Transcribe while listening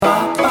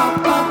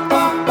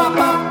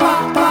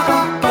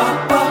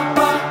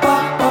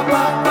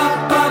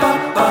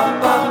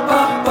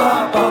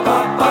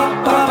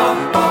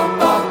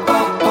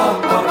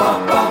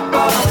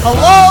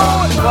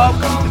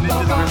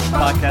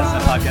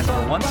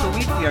Once a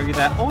week, we argue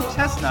that Old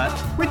Chestnut,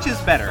 which is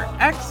better,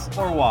 X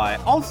or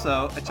Y?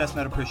 Also, a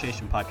Chestnut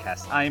Appreciation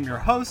podcast. I am your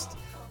host,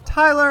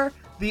 Tyler,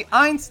 the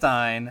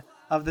Einstein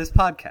of this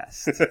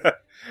podcast.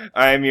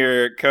 I'm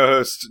your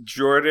co-host,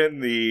 Jordan,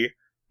 the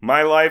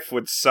My Life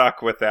Would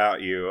Suck Without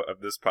You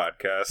of this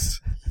podcast.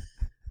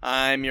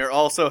 I'm your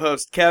also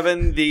host,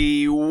 Kevin,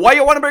 the Why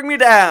You Want to Bring Me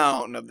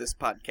Down of this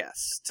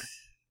podcast.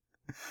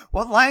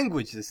 What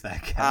language is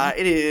that, Kevin?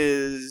 It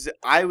is,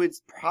 I would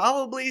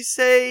probably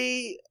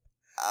say,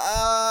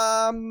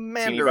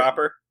 Mandarin. Teeny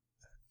bopper?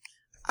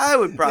 I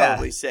would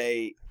probably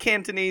say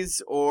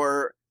Cantonese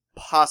or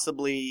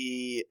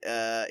possibly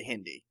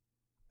Hindi.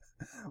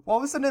 What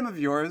was the name of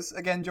yours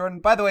again, Jordan?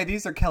 By the way,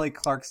 these are Kelly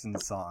Clarkson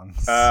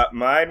songs.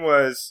 Mine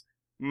was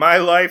My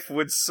Life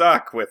Would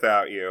Suck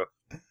Without You.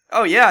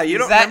 Oh yeah, you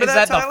don't remember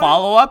that, Is that the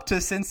follow-up to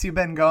Since You've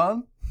Been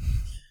Gone?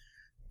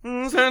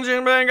 Since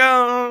you've been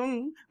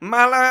gone,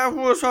 my life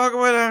will suck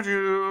without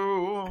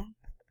you.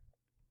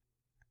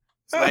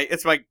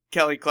 It's my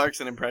Kelly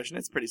Clarkson impression.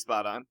 It's pretty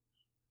spot on.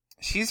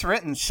 She's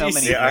written so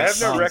many Yeah, I have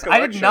songs. no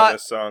recollection of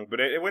this song, but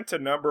it went to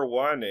number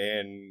 1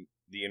 in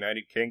the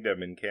United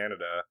Kingdom and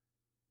Canada.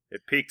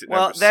 It peaked at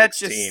number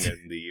 16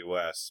 in the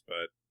US,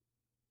 but...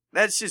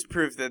 That's just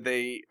proof that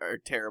they are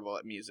terrible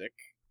at music,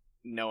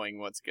 knowing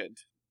what's good.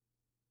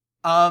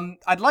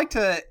 I'd like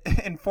to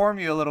inform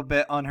you a little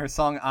bit on her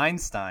song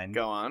Einstein.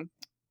 Go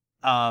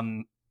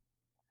on.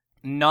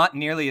 Not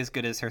nearly as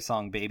good as her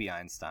song Baby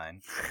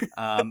Einstein.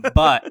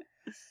 But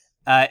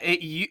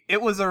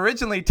it was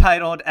originally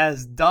titled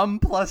as Dumb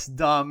plus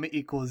Dumb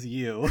equals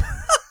You.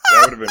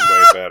 That would have been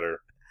way better.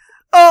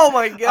 Oh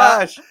my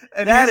gosh!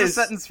 And here's a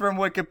sentence from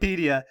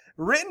Wikipedia.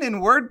 Written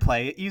in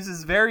wordplay, it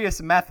uses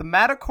various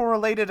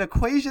mathematical-related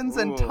equations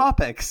and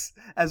topics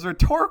as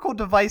rhetorical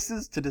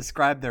devices to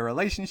describe their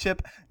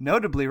relationship,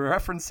 notably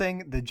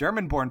referencing the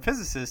German-born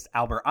physicist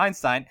Albert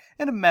Einstein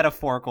in a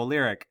metaphorical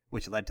lyric,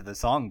 which led to the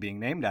song being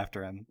named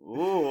after him.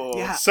 Ooh.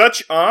 Yeah.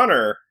 Such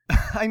honor!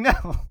 I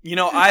know. You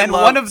know,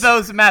 one of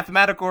those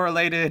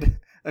mathematical-related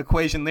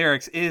equation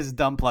lyrics is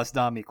dumb plus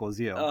dumb equals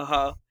you.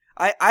 Uh-huh.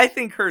 I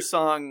think her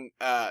song,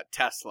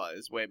 Tesla,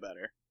 is way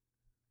better.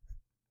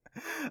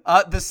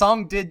 The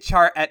song did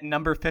chart at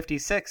number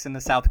 56 in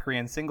the South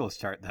Korean singles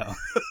chart, though.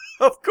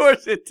 Of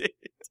course it did.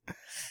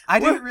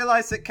 I didn't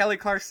realize that Kelly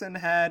Clarkson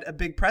had a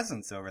big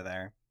presence over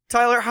there.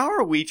 Tyler, how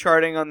are we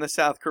charting on the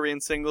South Korean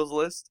singles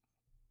list?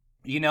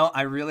 You know,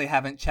 I really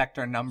haven't checked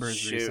our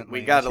numbers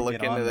recently. We got to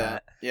look into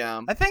that. Yeah.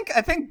 I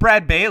think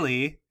Brad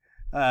Bailey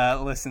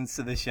listens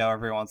to the show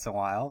every once in a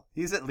while.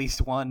 He's at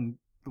least one,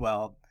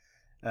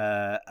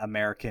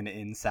 American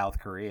in South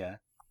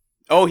Korea.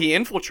 Oh, he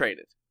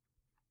infiltrated.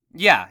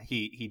 Yeah,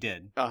 he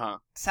did. Uh-huh.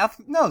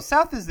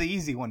 South is the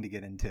easy one to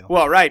get into.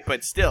 Well, right,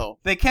 but still.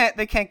 They can't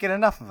get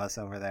enough of us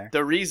over there.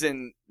 The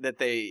reason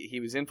that he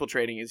was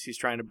infiltrating is he's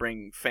trying to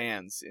bring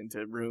fans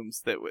into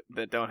rooms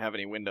that don't have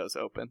any windows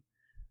open.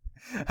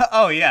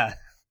 Oh, yeah.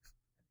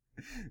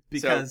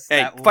 Because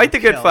fight the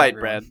good fight,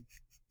 everyone.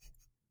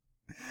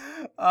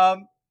 Brad.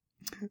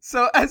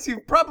 So as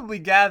you've probably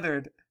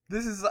gathered,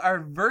 this is our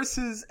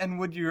Versus and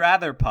Would You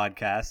Rather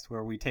podcast,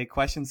 where we take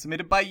questions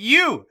submitted by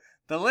you,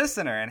 the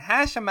listener, and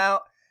hash them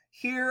out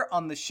here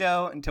on the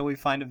show until we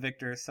find a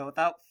victor. So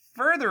without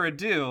further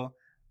ado,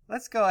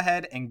 let's go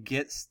ahead and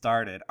get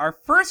started. Our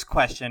first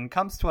question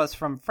comes to us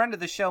from friend of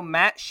the show,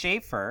 Matt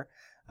Schaefer,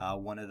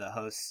 one of the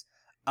hosts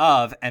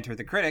of Enter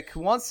the Critic, who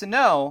wants to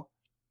know,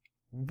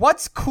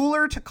 what's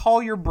cooler to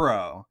call your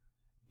bro,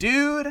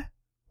 dude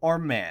or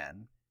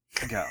man?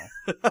 Go.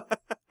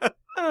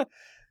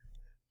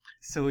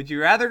 So would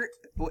you rather,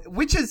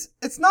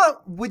 it's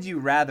not would you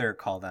rather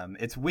call them,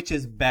 it's which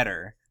is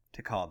better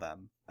to call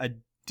them, a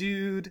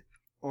dude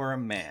or a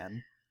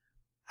man?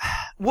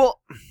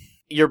 Well,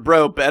 your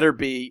bro better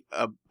be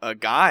a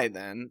guy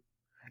then.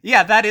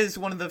 Yeah, that is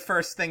one of the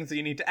first things that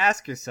you need to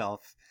ask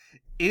yourself.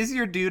 Is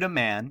your dude a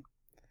man,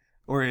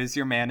 or is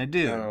your man a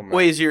dude? Oh,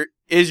 wait,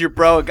 is your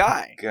bro a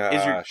guy?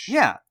 Gosh.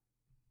 Yeah.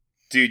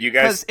 Dude, you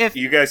guys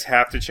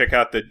have to check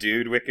out the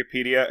dude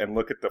Wikipedia and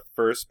look at the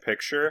first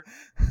picture.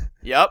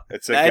 Yep.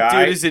 That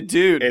dude is a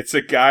dude. It's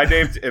a guy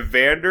named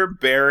Evander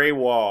Barry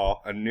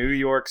Wall, a New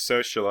York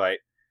socialite,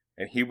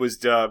 and he was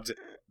dubbed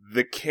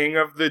the King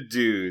of the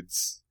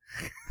Dudes.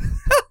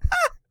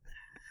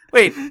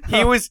 Wait,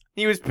 he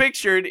was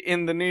pictured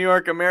in the New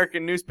York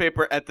American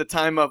newspaper at the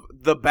time of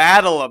the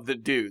Battle of the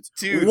Dudes.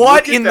 Dude,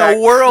 what in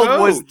the world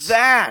was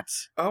that?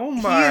 Oh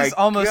my god. He is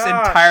almost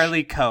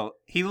entirely coat.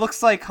 He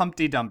looks like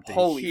Humpty Dumpty.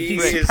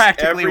 He's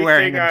practically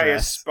wearing a dress. Everything I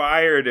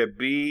aspire to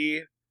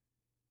be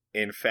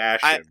in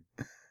fashion.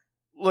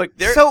 Look,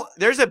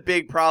 there's a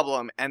big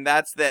problem, and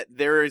that's that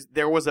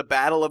there was a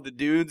Battle of the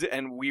Dudes,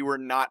 and we were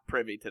not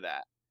privy to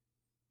that.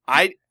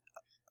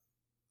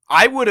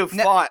 I would have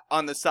fought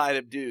on the side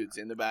of dudes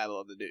in the Battle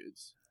of the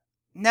Dudes.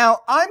 Now,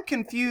 I'm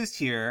confused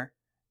here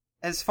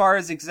as far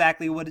as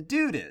exactly what a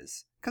dude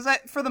is. Because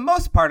for the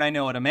most part, I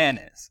know what a man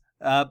is.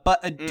 But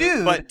a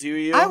dude... But do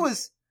you? I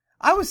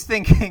was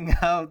thinking...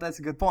 Oh, that's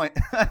a good point.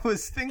 I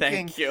was thinking...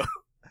 Thank you.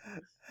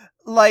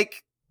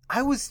 Like,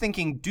 I was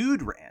thinking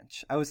dude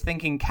ranch. I was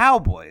thinking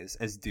cowboys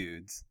as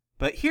dudes.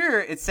 But here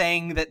it's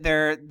saying that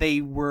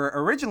they were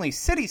originally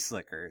city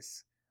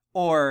slickers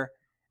or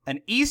an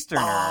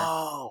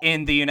Easterner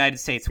in the United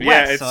States West.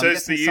 Yeah, it so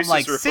says the use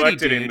is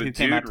reflected in the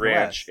Dude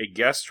Ranch, a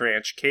guest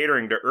ranch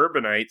catering to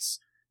urbanites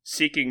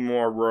seeking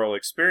more rural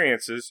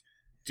experiences.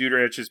 Dude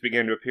ranches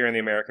began to appear in the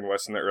American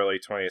West in the early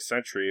 20th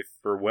century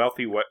for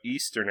wealthy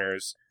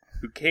Easterners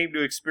who came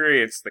to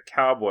experience the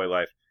cowboy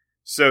life.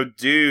 So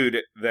dude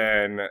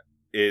then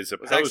is a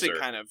poser. It's actually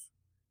kind of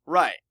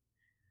right.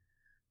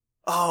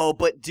 Oh,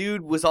 but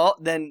dude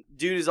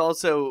is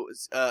also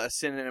a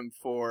synonym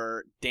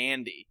for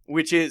dandy,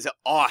 which is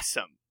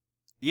awesome.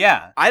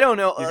 Yeah. I don't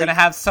know. You're going to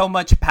have so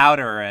much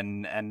powder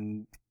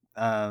and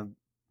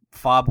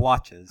fob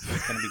watches.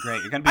 It's going to be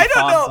great. You're going to be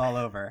fobs all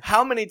over.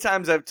 How many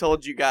times I've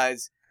told you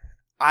guys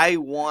I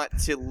want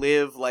to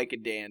live like a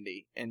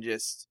dandy and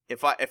just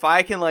if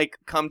I can like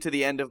come to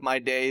the end of my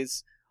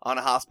days on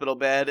a hospital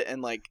bed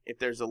and like if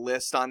there's a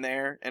list on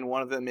there and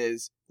one of them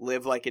is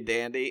live like a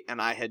dandy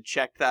and I had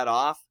checked that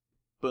off,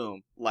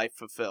 boom, life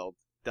fulfilled.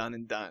 Done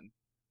and done.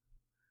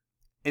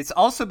 It's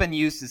also been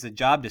used as a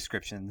job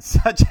description,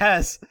 such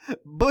as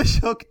bush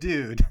hook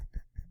dude.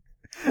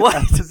 What?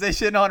 A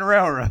position on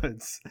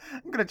railroads.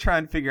 I'm going to try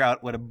and figure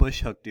out what a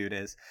bush hook dude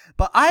is.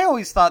 But I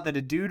always thought that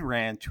a dude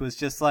ranch was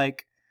just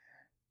like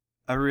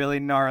a really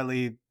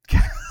gnarly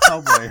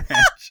cowboy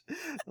ranch.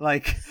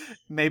 Like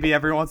maybe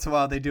every once in a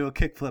while they do a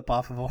kickflip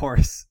off of a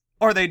horse.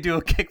 Or they do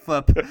a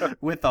kickflip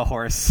with a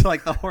horse,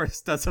 like the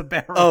horse does a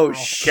barrel roll. Oh,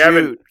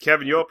 shoot.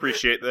 Kevin, you'll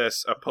appreciate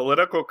this. A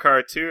political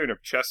cartoon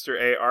of Chester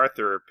A.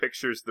 Arthur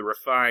pictures the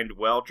refined,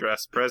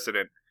 well-dressed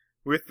president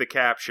with the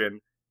caption,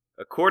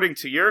 "According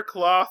to your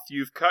cloth,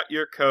 you've cut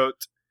your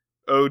coat.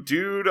 Oh,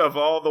 dude of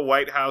all the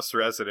White House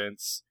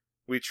residents,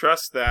 we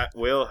trust that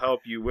will help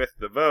you with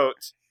the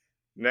vote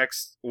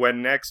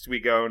when next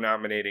we go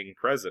nominating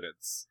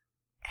presidents."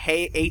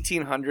 Hey,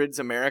 1800s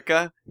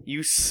America,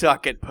 you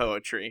suck at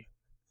poetry.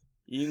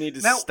 You need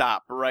to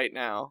stop right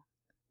now.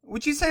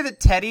 Would you say that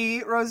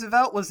Teddy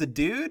Roosevelt was a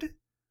dude?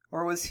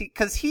 Or was he...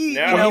 Because he,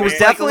 he was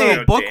definitely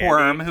a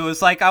bookworm who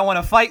was like, I want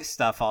to fight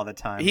stuff all the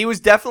time. He was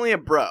definitely a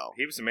bro.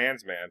 He was a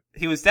man's man.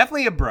 He was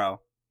definitely a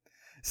bro.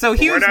 So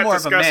he was more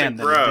of a man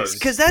than a dude.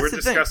 Because that's We're the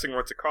discussing thing.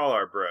 what to call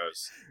our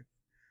bros.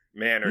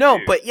 Man or no,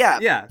 dude. But yeah.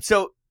 Yeah.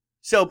 So,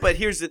 but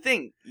here's the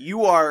thing.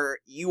 You are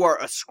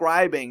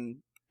ascribing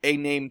a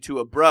name to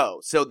a bro.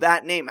 So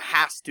that name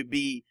has to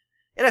be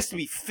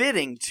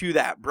fitting to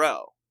that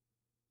bro.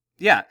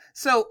 Yeah.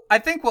 So I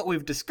think what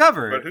we've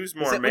discovered but who's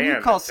more is that man when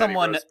you call than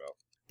someone, Teddy Roosevelt?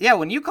 yeah,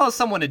 when you call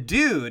someone a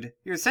dude,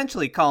 you're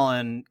essentially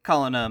calling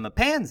them a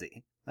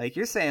pansy. Like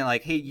you're saying,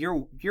 like, hey,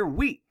 you're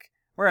weak.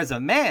 Whereas a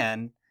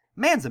man's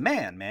a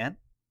man.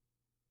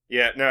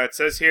 Yeah. No, it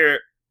says here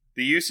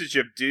the usage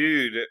of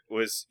dude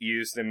was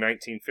used in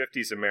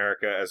 1950s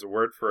America as a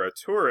word for a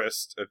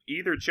tourist of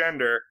either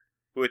gender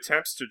who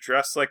attempts to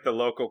dress like the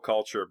local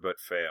culture but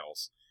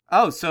fails.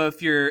 Oh, so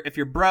if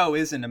your bro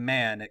isn't a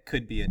man, it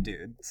could be a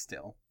dude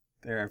still.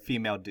 There are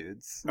female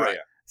dudes. Right. Oh, yeah.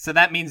 So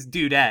that means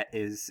dudette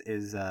is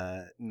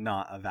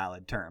not a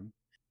valid term.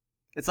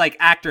 It's like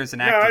actors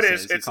and actresses. No, it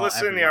is. It's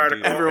listed in the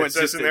article. Everyone's it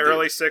says in the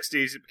early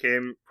 60s it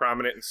became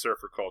prominent in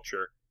surfer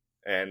culture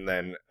and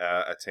then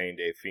attained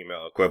a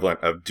female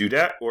equivalent of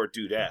dudette or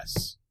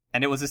dudess.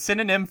 And it was a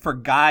synonym for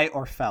guy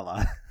or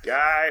fella.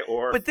 Guy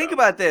or But think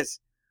about this.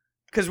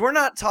 Because we're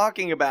not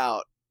talking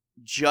about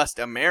just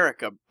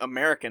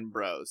American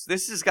bros.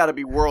 This has got to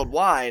be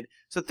worldwide.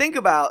 So think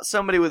about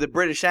somebody with a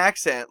British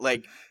accent.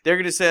 Like, they're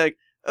going to say, like,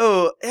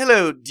 oh,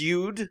 hello,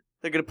 dude.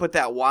 They're going to put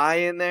that Y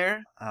in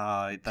there.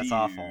 Oh, that's Dude.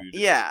 awful.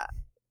 Yeah.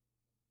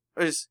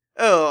 Or just,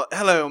 oh,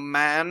 hello,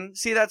 man.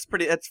 See, that's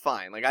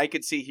fine. Like, I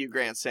could see Hugh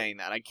Grant saying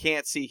that. I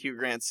can't see Hugh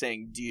Grant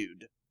saying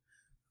dude.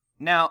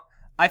 Now,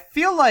 I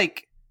feel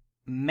like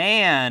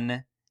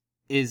man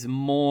is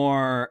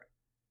more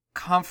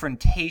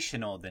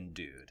confrontational than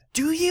dude.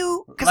 Do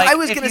you? Because Like, I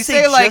was if going to you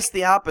say say, like- just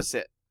the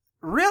opposite.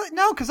 Really?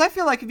 No, because I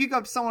feel like if you go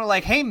up to someone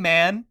like, hey,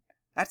 man,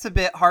 that's a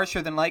bit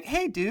harsher than like,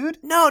 hey, dude.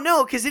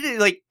 No, because it is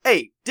like,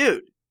 hey,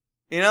 dude.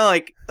 You know,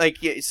 like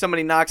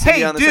somebody knocks at Hey,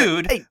 you on the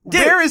dude, side. Hey,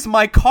 dude. where is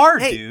my car,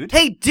 hey, dude?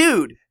 Hey,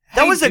 dude.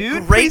 That Hey, was dude,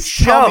 a great please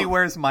show. Tell me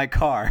where's my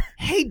car.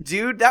 Hey,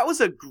 dude, that was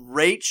a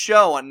great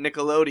show on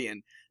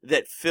Nickelodeon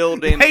that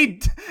filled in.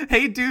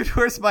 Hey, dude,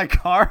 where's my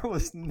car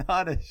was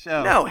not a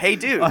show. No, hey,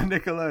 dude. On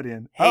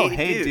Nickelodeon.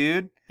 Hey,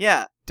 dude.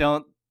 Yeah.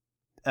 Don't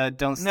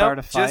start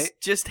a fight.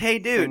 Just hey,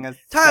 dude. Sing a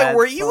Tyler, sad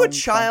were you a song,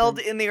 child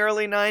something. in the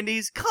early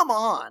 90s? Come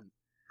on.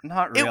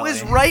 Not really. It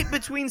was right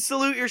between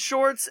Salute Your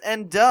Shorts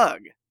and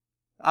Doug.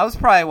 I was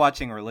probably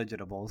watching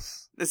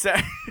Religitables. Is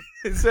that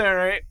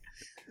right?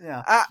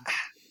 Yeah.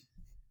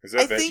 Is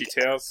that I think-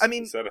 VeggieTales? I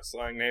mean- Is that a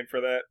slang name for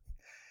that?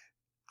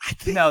 I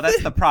think No,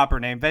 that's the proper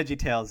name.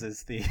 VeggieTales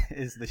is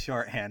the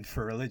shorthand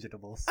for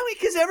Religitables. I mean,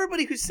 because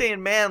everybody who's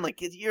saying man, like,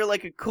 you're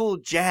like a cool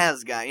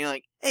jazz guy. You're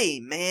like, hey,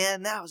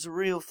 man, that was a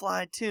real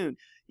fly tune.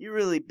 You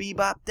really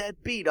bebop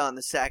that beat on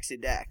the saxy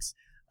dax.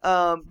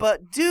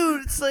 But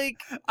dude, it's like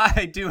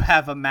I do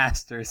have a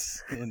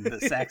master's in the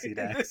Saxy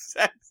Dex.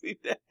 Saxy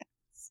Dex.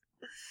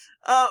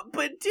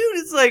 But dude,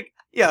 it's like,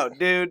 yo,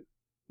 dude,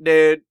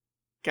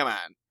 come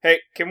on. Hey,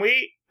 can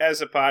we,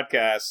 as a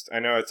podcast, I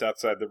know it's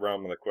outside the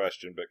realm of the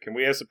question, but can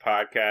we, as a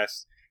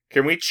podcast,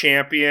 can we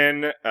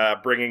champion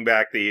bringing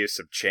back the use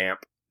of champ?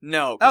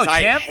 No, because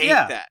I champ? hate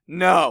Yeah. that.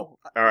 No.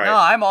 All right. No,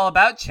 I'm all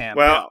about champ.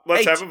 Well,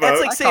 let's Hey, have a vote.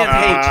 that's like I saying,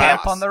 call hey, for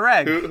champ on the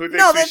reg. Who thinks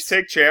No, we that's- should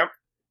take champ?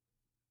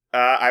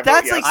 I vote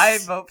That's yes. like- I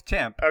vote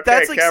champ. Okay,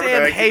 That's like Kevin,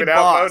 saying, you've hey, been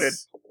boss. outvoted.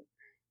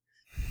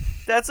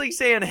 That's like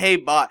saying, hey,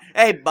 boss.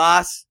 Hey,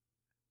 boss.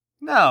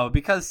 No,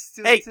 because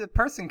Hey, the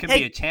person can hey.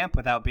 be a champ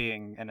without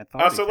being an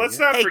authority. Also, let's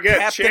figure. not Hey, forget,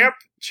 Captain.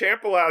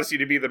 champ allows you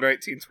to be the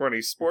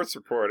 1920s sports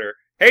reporter.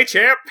 Hey,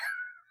 champ!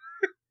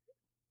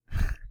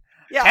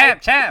 Yeah,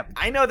 Champ.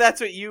 I know that's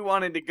what you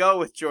wanted to go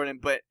with, Jordan,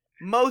 but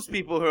most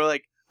people who are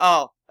like,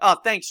 oh,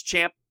 thanks,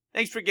 champ.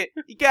 Thanks for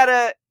you got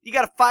a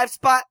 5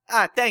 spot?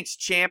 Thanks,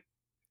 champ.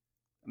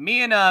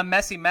 Me and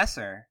Messy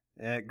Messer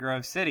at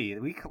Grove City,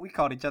 we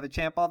called each other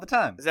champ all the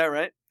time. Is that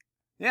right?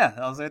 Yeah,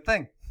 that was our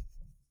thing.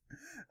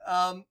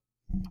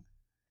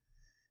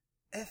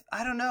 If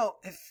I don't know,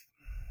 if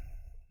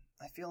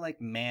I feel like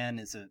man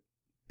is a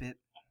bit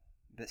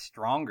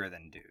stronger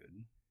than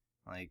dude.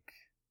 Like,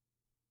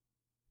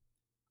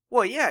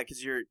 Well, yeah,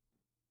 because you're.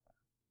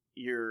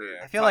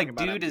 Yeah. I feel talking like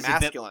about dude a is a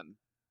bit- masculine.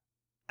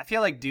 I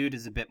feel like dude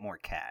is a bit more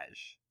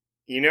cash.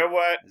 You know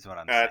what? Is what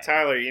I'm saying.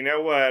 Tyler, you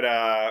know what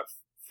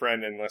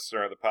friend and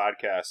listener of the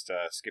podcast,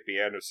 Skippy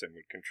Anderson,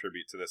 would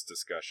contribute to this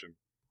discussion?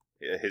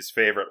 His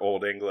favorite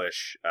Old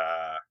English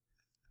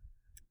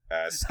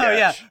sketch. Oh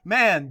yeah,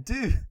 man,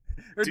 dude,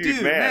 or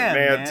Dude,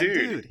 man,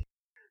 dude. dude.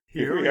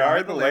 Here we are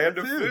in the land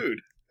of food.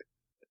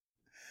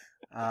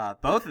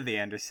 Both of the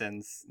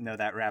Andersons know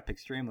that rap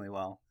extremely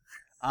well.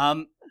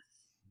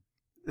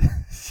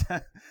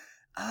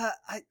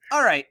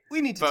 All right,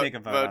 we need to take a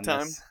vote on time?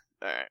 this.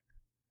 All right.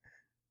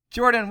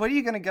 Jordan, what are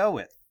you gonna go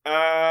with? Dude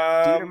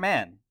or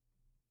man?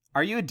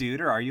 Are you a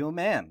dude or are you a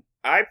man?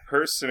 I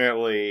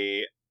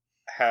personally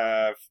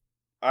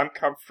I'm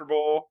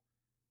comfortable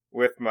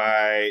with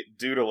my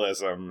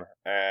doodleism,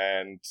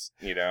 and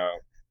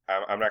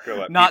I'm not going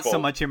to let Not people, so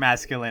much your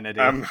masculinity.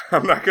 I'm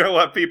not going to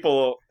let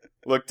people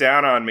look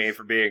down on me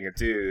for being a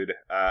dude,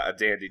 a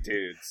dandy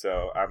dude.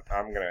 So I'm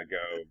going to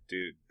go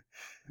dude.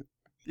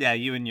 Yeah,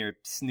 you and your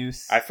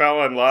snooze. I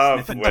fell in love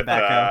Sniffing with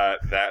tobacco.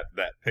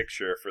 that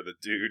picture for the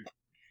dude,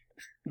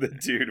 the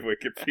dude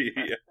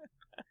Wikipedia.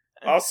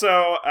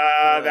 Also,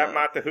 that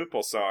Mott the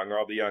Hoople song,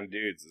 All the Young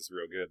Dudes, is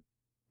real good.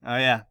 Oh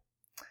yeah,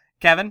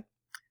 Kevin,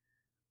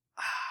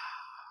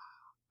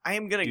 I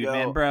am gonna dude, go.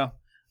 man, bro.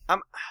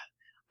 I'm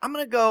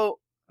gonna go.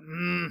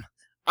 I'm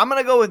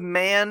gonna go with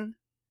man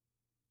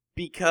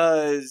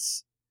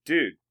because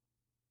Dude,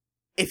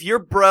 if your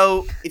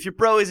bro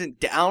isn't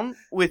down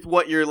with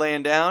what you're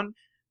laying down,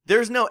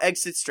 there's no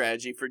exit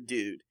strategy for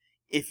dude.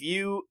 If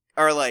you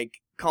are like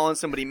calling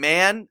somebody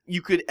man,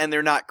 you could, and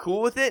they're not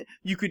cool with it,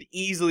 you could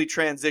easily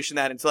transition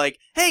that into like,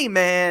 hey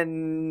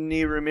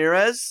Manny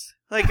Ramirez,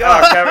 like,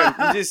 Oh,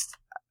 Kevin. you just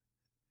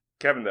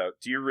Kevin, though,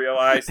 do you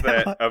realize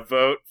that a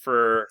vote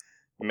for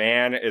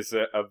man is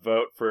a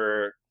vote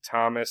for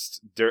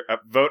a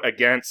vote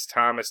against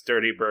Thomas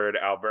Dirty Bird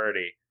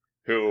Alberti,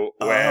 who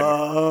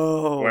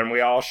when we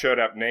all showed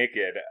up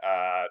naked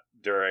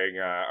during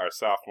our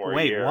sophomore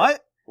Wait, year.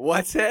 what?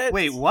 What's it?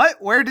 Wait, what?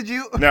 Where did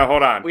you? No,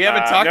 hold on. We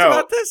haven't talked no,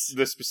 about this?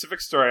 The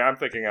specific story I'm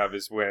thinking of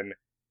is when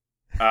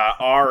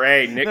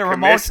R.A. Nick There were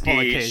multiple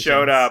Comiskey occasions.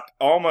 showed up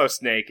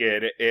almost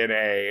naked in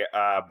a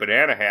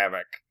banana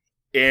hammock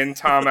in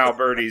Tom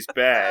Alberti's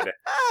bed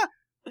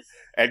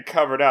and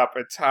covered up,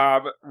 and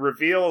Tom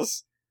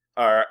reveals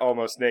our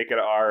almost naked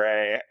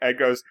R.A. and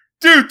goes,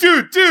 dude,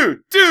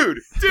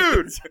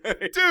 That's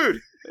right. dude.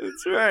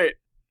 That's right.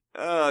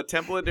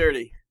 Temple of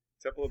Dirty.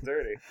 Temple of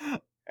Dirty.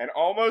 And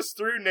almost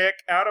threw Nick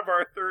out of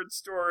our third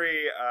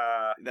story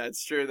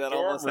That's true. That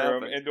dorm almost room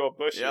happened. into a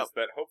bushes Yep.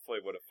 that hopefully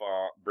would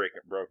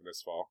have broken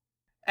this fall.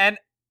 And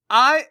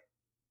I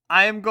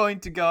am going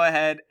to go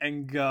ahead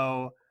and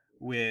go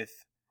with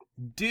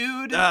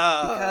dude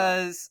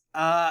because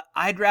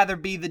I'd rather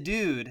be the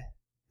dude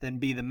than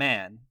be the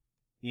man.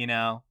 You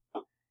know,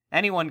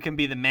 anyone can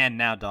be the man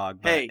now, dog.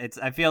 But Hey.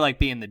 I feel like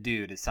being the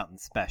dude is something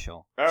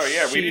special. Oh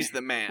yeah, She's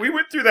the man. we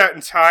went through that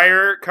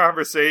entire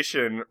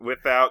conversation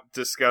without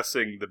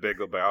discussing the Big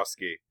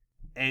Lebowski.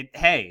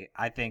 Hey,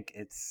 I think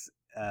it's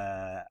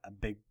a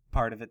big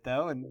part of it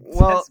though, and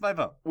Well- that's my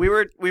vote. We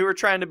were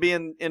trying to be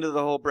into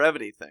the whole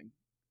brevity thing.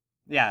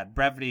 Yeah,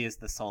 brevity is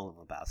the soul of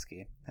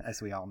Lebowski,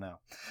 as we all know.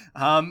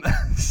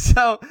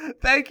 So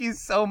thank you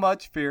so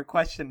much for your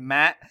question,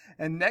 Matt.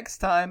 And next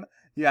time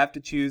you have to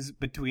choose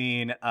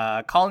between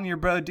calling your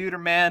bro dude or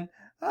man.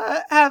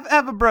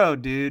 Have a bro,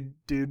 dude,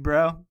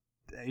 bro.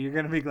 You're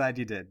gonna be glad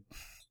you did.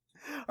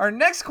 Our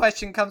next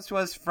question comes to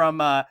us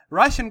from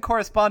Russian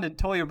correspondent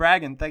Tolia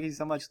Bragan. Thank you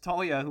so much,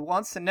 Tolia, who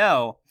wants to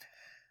know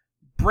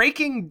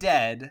Breaking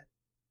Dead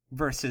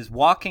versus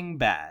Walking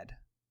Bad.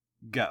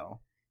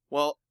 Go.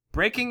 Well,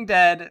 Breaking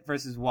Dead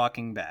versus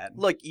Walking Bad.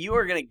 look, you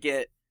are gonna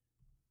get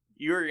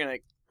you're gonna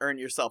earn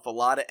yourself a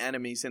lot of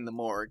enemies in the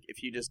morgue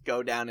if you just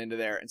go down into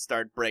there and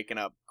start breaking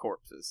up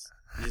corpses.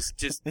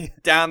 Just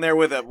down there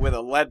with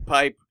a lead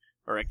pipe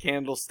or a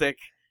candlestick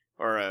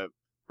or a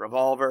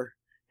revolver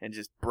and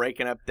just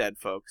breaking up dead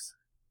folks.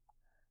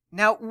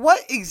 Now,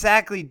 what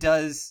exactly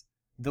does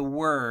the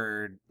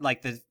word,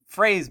 like the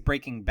phrase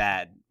 "Breaking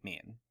Bad"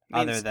 mean?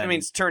 It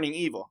means turning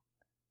evil.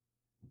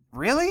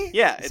 Really?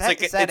 Yeah, Is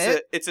that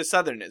it's a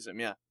southernism.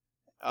 Yeah,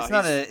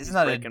 it's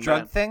not a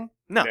drug thing.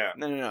 No, Yeah.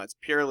 no. It's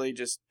purely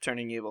just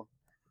turning evil.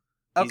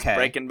 Okay, He's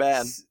breaking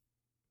bad.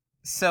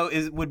 So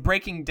would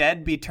Breaking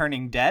Dead be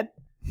turning dead?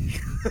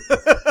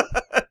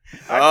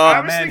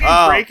 I was man.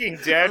 thinking Breaking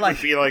Dead Like-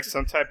 would be like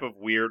some type of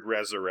weird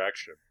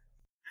resurrection.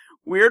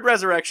 Weird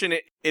Resurrection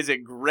is a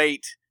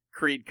great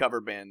Creed cover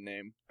band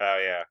name. Oh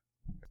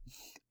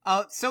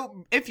yeah.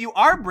 So if you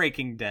are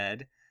Breaking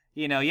Dead,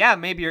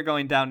 maybe you're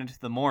going down into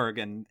the morgue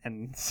and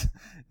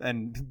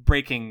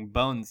breaking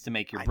bones to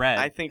make your bread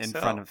I think in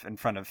so.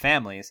 front of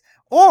families.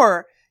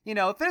 Or,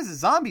 if there's a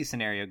zombie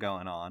scenario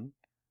going on,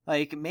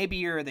 like maybe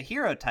you're the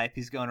hero type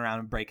who's going around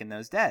and breaking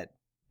those dead.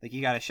 Like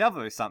you got a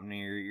shovel or something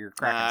and you're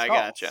cracking I skulls.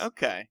 gotcha.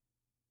 Okay.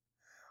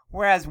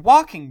 Whereas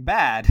Walking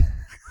Bad,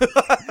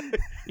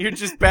 You're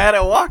just bad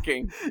at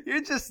walking.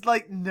 you're just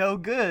like no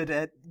good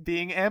at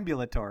being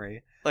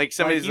ambulatory. Like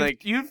somebody's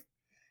like,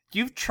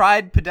 you've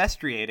tried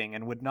pedestriating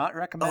and would not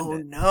recommend oh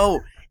it.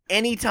 no.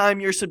 Anytime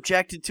you're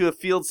subjected to a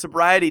field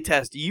sobriety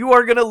test, you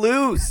are going to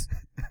lose.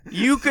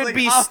 You could Like,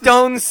 be officer-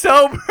 stone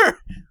sober.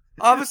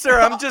 Officer,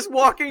 I'm just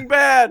walking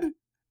bad.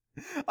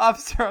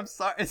 Officer, I'm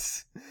sorry.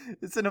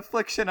 It's an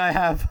affliction I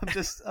have.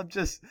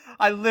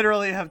 I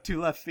literally have 2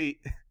 left feet.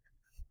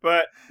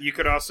 But you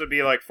could also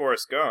be like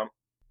Forrest Gump.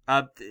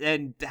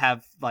 And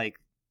have like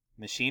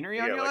machinery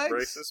on Yeah, your like legs.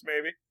 braces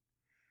maybe.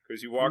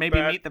 Because you walk Maybe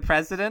bad. meet the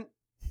president.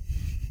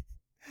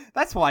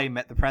 That's why you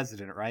met the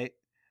president, right?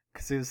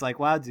 Because he was like,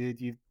 "Wow, dude,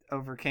 you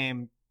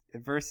overcame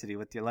adversity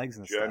with your legs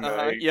and stuff.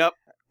 Jenna. Yep.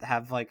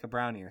 Have like a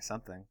brownie or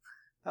something."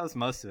 That was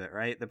most of it,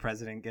 right? The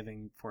president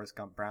giving Forrest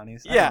Gump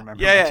brownies. I Yeah, don't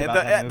remember much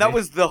about that movie.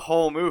 was the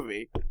whole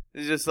movie.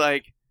 It's just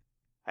like,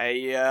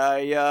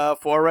 hey,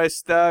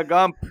 Forrest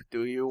Gump,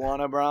 do you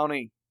want a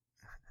brownie?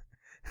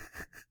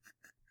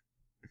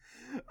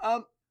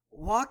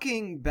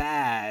 Walking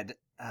Bad.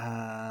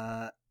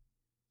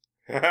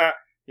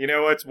 You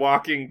know what's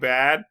Walking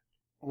Bad?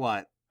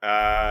 What?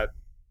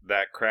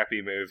 That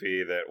crappy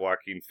movie that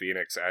Joaquin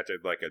Phoenix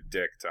acted like a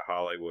dick to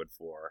Hollywood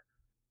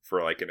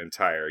for like an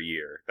entire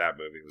year. That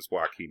movie was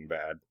Walking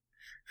Bad.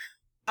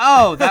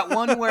 Oh, that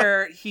one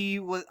where he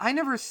was. I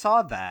never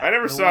saw that. I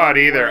never The saw one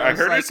it either. where I was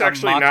heard like it's a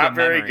actually not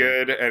very mockumentary.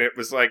 good, and it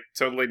was like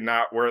totally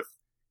not worth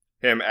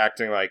him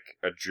acting like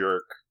a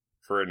jerk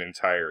for an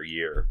entire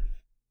year.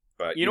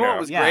 But You know what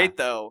was Yeah. great,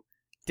 though?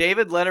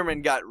 David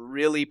Letterman got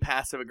really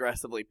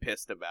passive-aggressively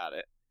pissed about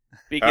it. Oh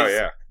Because,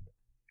 yeah,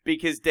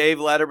 because Dave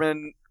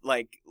Letterman,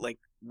 like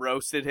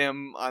roasted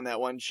him on that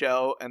one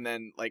show, and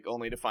then,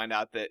 only to find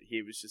out that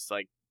he was just,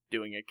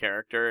 doing a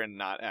character and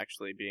not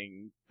actually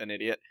being an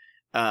idiot.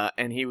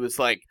 And he was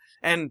like,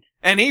 and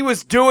he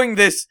was doing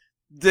this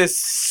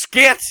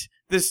skit,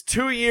 this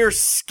 2-year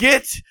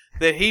skit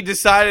that he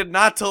decided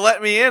not to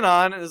let me in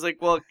on. And it's like,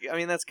 well, I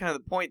mean, that's kind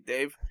of the point,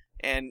 Dave.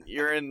 And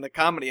you're in the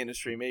comedy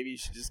industry. Maybe you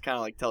should just kind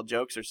of tell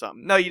jokes or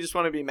something. No, you just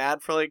want to be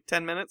mad for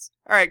 10 minutes?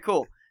 All right,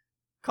 cool.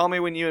 Call me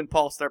when you and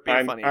Paul start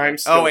being funny. I'm again.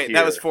 still Oh, wait, here.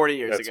 that was 40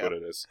 years That's ago. what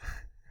it is.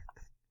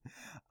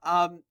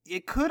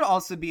 It could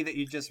also be that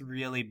you're just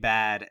really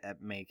bad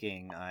at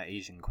making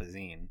Asian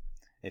cuisine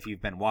if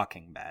you've been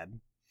Walking Bad.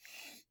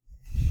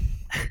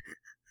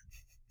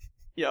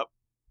 Yep.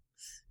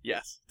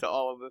 Yes, to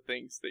all of the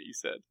things that you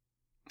said.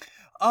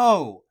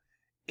 Oh,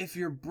 if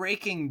you're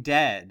Breaking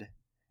Dead,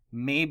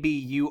 maybe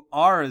you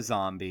are a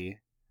zombie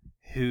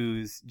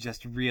who's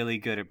just really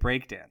good at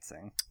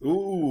breakdancing.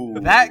 Ooh,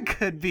 That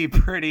could be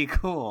pretty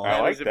cool. I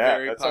like is a that.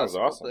 very That sounds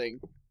possible awesome. thing.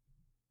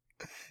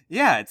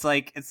 Yeah, it's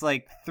like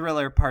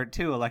Thriller Part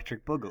 2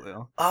 Electric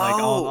Boogaloo. Like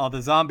Oh. all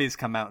the zombies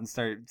come out and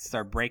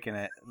start breaking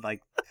it like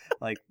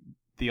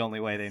the only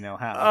way they know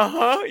how,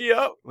 Uh-huh,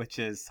 yep. which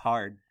is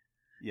hard.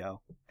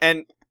 Yo.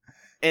 And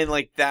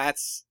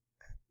that's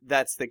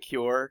the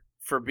cure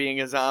for being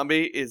a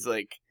zombie is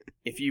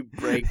if you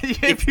break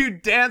If you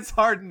dance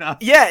hard enough.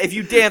 yeah, if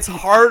you dance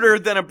harder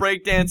than a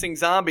breakdancing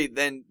zombie,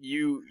 then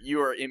you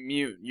are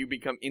immune. You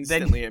become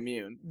instantly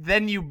immune.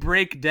 Then you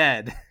break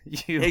dead.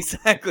 You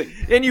Exactly.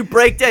 And you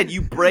break dead.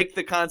 You break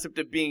the concept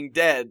of being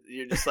dead.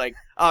 You're just like,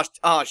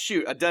 oh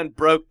shoot, I done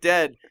broke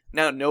dead.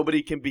 Now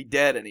nobody can be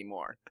dead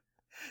anymore.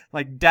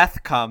 like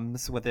Death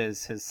comes with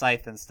his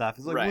scythe and stuff.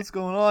 He's like, Right. "What's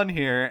going on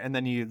here?" And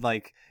then you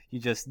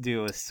just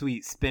do a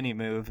sweet spinny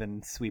move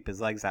and sweep his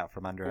legs out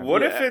from under him.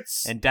 What Yeah. if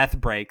it's And Death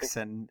breaks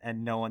and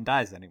no one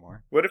dies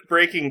anymore. What if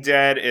Breaking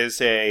Dead is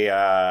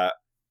a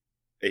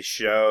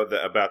show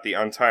about the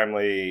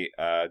untimely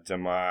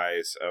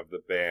demise of the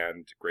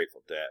band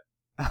Grateful Dead?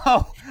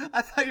 Oh,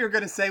 I thought you were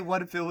gonna say,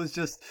 what if it was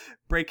just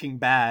Breaking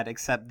Bad,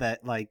 except that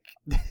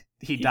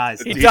he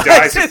dies. He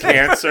dies. dies of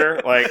cancer.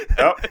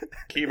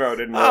 Chemo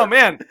didn't work. Oh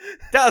man,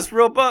 that was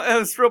real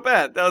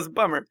bad. That was a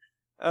bummer.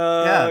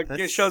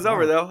 Show's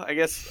over though. I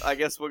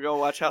guess we'll go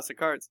watch House of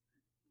Cards.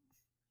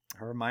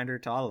 A reminder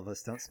to all of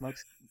us: don't smoke,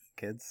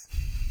 kids.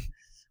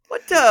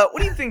 What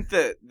do you think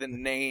the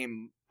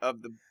name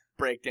of the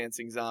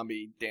breakdancing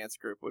zombie dance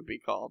group would be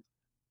called?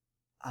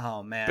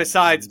 Oh man!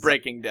 Besides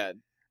Breaking Dead.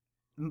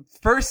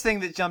 First thing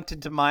that jumped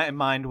into my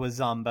mind was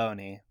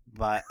Zomboni,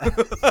 but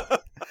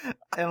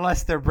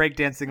unless they're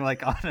breakdancing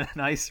like on an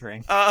ice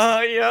rink.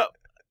 Yep.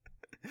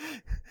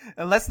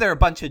 Unless they're a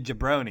bunch of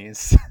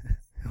jabronis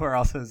who are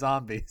also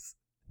zombies.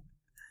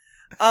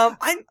 I'm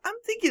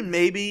thinking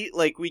maybe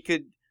like we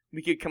could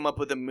come up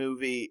with a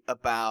movie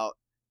about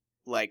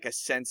like a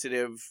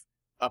sensitive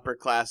upper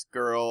class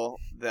girl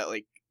that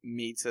like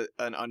meets an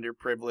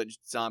underprivileged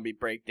zombie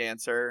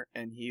breakdancer,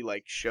 and he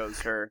like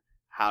shows her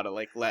how to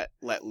like let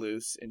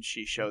loose, and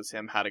she shows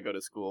him how to go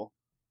to school.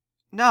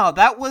 No,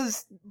 that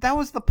was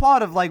the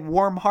plot of like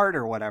Warm Heart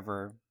or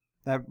whatever.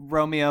 That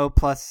Romeo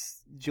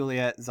plus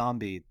Juliet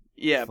zombie.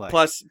 Yeah, flick.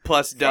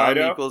 plus dumb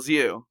Fido? equals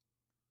you.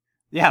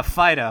 Yeah,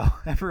 Fido,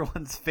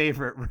 everyone's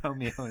favorite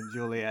Romeo and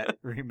Juliet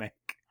remake.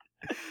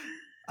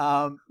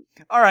 All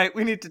right,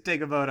 we need to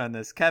take a vote on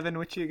this. Kevin,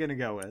 which are you gonna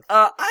go with?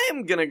 I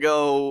am gonna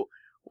go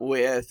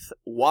with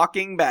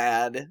Walking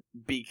Bad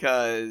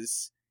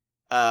because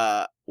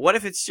what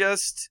if it's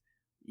just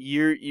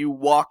you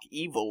walk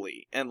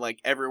evilly and like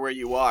everywhere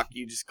you walk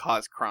you just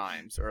cause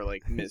crimes or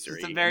like misery.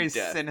 It's a very and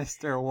death.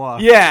 sinister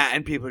walk. Yeah,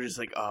 and people are just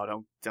like,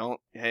 oh, don't,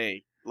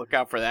 hey, look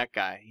out for that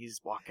guy.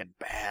 He's walking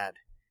bad.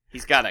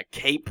 He's got a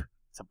cape.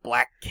 It's a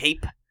black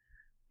cape.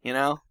 You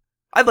know?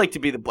 I'd like to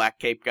be the black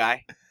cape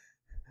guy.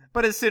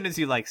 But as soon as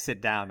you like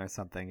sit down or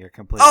something, you're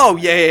completely. Oh,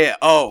 yeah.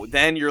 Oh,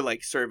 then you're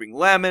like serving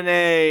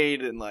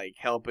lemonade and like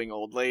helping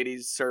old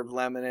ladies serve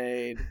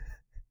lemonade.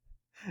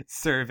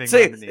 Serving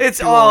See, lemonade. it's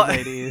to all old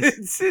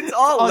ladies. it's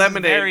all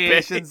lemonade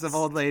variations based. of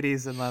old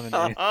ladies and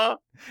lemonade. Uh-huh.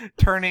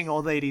 Turning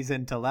old ladies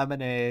into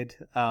lemonade.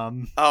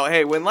 Oh,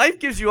 hey, when life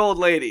gives you old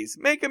ladies,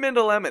 make them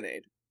into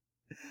lemonade.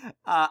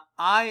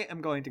 I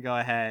am going to go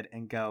ahead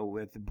and go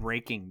with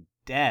Breaking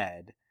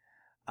Dead.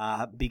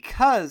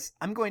 Because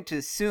I'm going to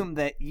assume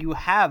that you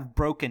have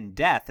broken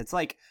death. It's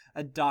like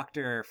a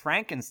Dr.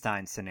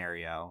 Frankenstein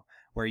scenario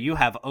where you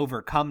have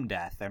overcome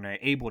death and are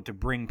able to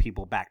bring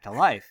people back to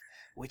life,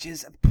 which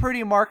is a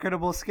pretty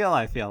marketable skill,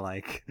 I feel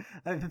like.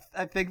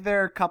 I think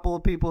there are a couple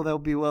of people that will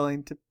be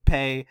willing to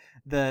pay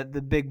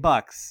the big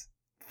bucks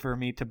for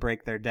me to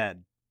break their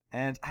dead.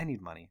 And I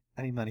need money.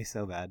 I need money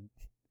so bad.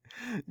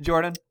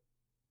 Jordan?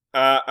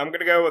 I'm going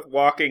to go with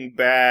Walking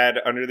Bad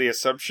under the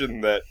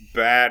assumption that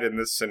bad in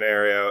this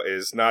scenario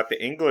is not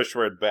the English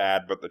word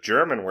bad, but the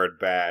German word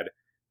bad,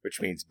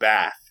 which means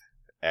bath.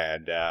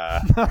 And,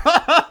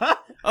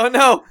 Oh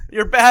no,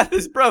 your bath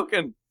is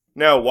broken.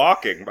 no,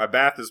 walking. My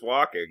bath is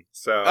walking.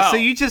 So, Oh. So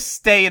you just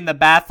stay in the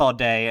bath all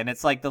day, and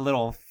it's like the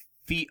little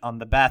feet on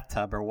the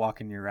bathtub are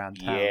walking you around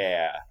town.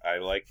 yeah, I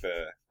like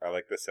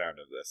the sound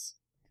of this.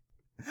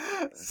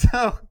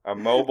 So A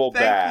mobile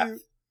thank bath.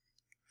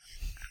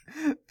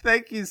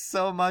 Thank you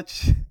so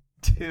much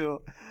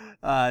to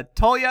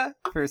Toya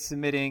for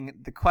submitting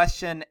the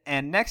question.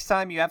 And next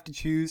time you have to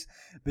choose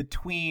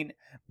between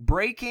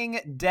Breaking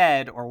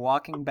Dead or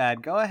Walking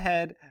Bad, go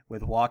ahead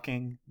with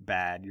Walking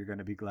Bad. You're going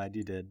to be glad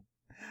you did.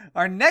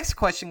 Our next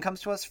question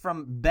comes to us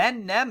from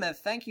Ben Nemeth.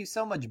 Thank you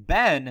so much,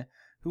 Ben,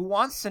 who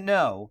wants to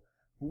know,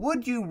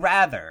 would you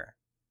rather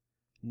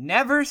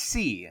never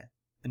see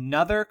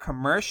another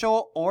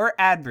commercial or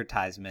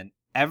advertisement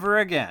ever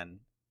again,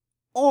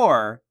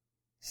 or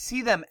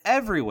see them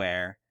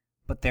everywhere,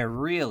 but they're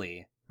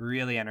really,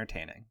 really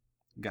entertaining?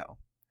 Go.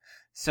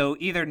 So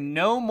either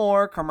no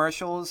more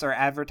commercials or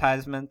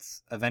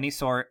advertisements of any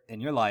sort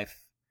in your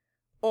life,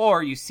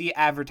 or you see Like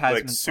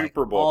advertisements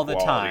Super Bowl all the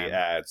quality time.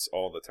 ads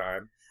all the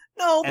time.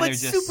 No, And but they're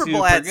just Super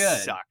Bowl super ads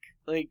good. suck.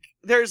 Like,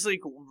 there's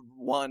like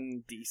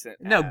one decent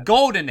No, ad.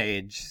 Golden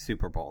Age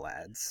Super Bowl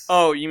ads.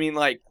 Oh, you mean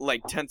like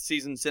 10th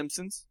season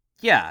Simpsons?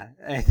 Yeah,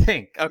 I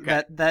think.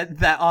 Okay.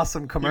 That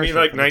awesome commercial.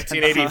 like for the 10th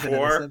season of The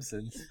 1984?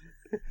 Simpsons.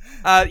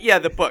 Yeah,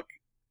 the book.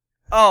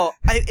 Oh,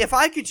 if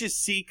I could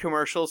just see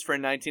commercials for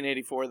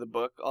 1984, the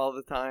book, all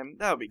the time,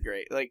 that would be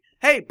great. Like,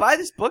 hey, buy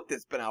this book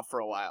that's been out for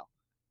a while.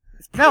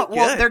 It's No, pretty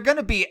well, good. they're going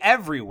to be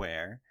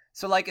everywhere.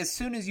 So, like, as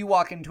soon as you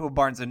walk into a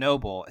Barnes &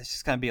 Noble, it's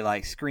just going to be,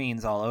 like,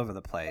 screens all over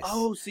the place.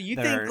 Oh, so you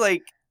They're- think,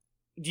 like,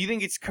 do you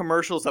think it's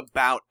commercials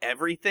about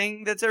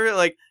everything that's ever,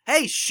 like,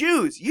 hey,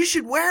 shoes, you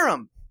should wear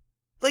them.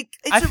 Like,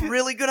 I it's a feel-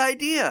 really good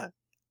idea.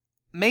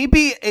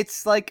 Maybe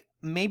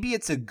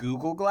it's a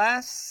Google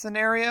Glass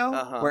scenario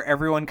Uh-huh. where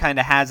everyone kind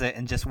of has it,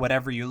 and just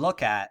whatever you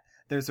look at,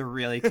 there's a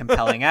really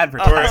compelling Or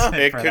advertisement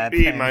it for could that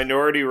be thing.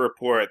 Minority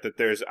Report that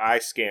there's eye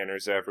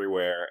scanners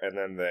everywhere, and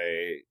then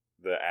the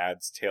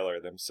ads tailor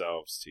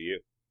themselves to you.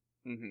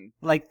 Mm-hmm.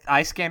 Like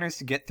eye scanners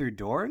to get through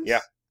doors? Yeah.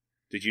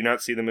 Did you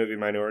not see the movie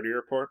Minority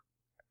Report?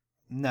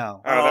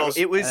 No. that was-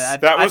 it was.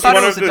 That I was thought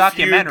one it of was a the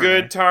few documentary.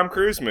 good Tom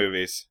Cruise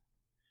movies.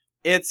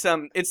 It's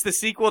the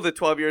sequel to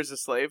 12 Years a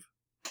Slave.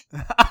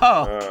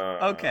 Oh,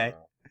 okay.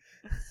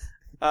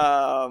 Um,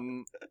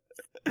 Um,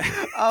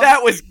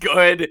 that was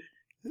good.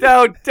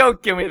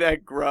 Don't give me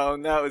that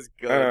groan. That was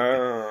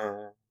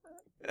good.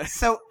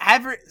 So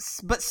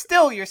but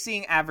still, you're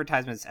seeing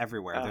advertisements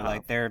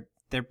everywhere.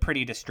 They're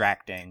pretty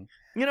distracting.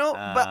 But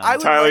I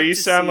would Tyler, like you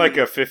to sound see... like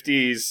a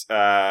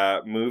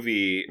 50s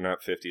movie,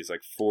 not 50s,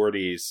 like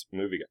 40s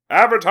movie.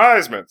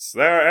 Advertisements,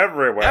 they're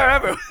everywhere. They're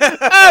everywhere.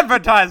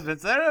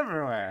 Advertisements, they're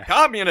everywhere.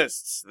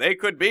 Communists, they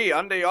could be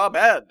under your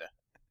bed.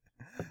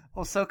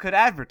 Well, so could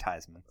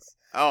advertisements.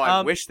 Oh,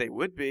 I wish they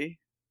would be.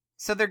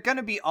 So they're going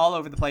to be all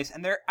over the place,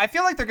 and I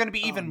feel like they're going to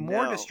be even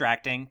more no.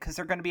 distracting because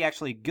they're going to be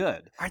actually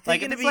good. Are they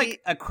Like, if gonna it's be... like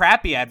a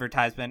crappy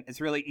advertisement,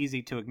 it's really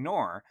easy to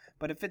ignore.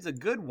 But if it's a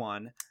good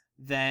one,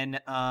 then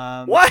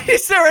Why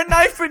is there a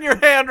knife in your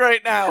hand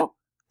right now?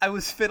 I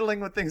was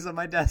fiddling with things on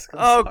my desk.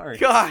 I'm sorry.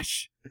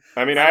 Gosh.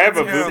 I mean, I have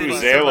a terrible.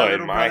 vuvuzela in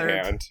little my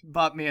brother hand.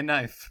 Bought me a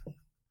knife.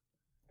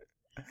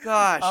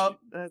 Gosh,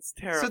 that's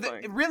So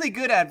terrifying. the really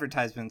good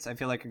advertisements, I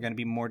feel like, are going to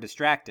be more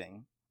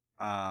distracting.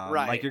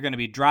 Right. Like you're going to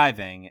be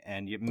driving,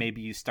 and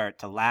maybe you start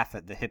to laugh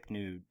at the hip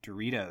new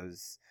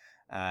Doritos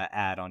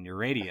ad on your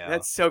radio.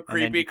 That's so and then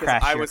creepy you because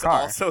crash I your was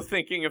car. also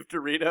thinking of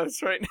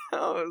Doritos right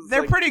now.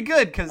 They're pretty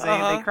good because they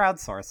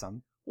crowdsource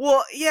them.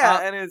 Well, yeah,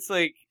 and it's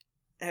like,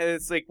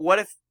 what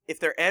if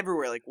they're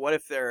everywhere? Like, what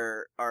if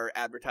there are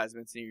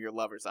advertisements in your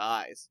lover's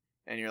eyes,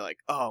 and you're like,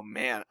 oh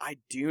man, I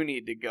do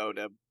need to go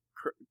to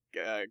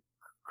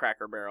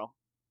Cracker Barrel.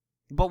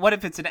 But what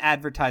if it's an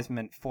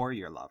advertisement for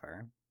your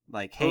lover?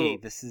 Like, hey,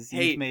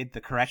 Hey, you've made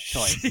the correct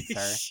choice,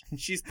 sir.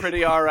 She's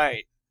pretty all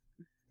right.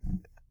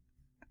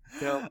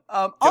 Don't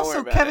Also, worry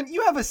about Kevin, it.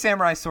 you have a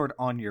samurai sword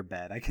on your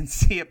bed. I can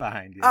see it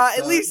behind you.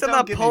 At least I'm don't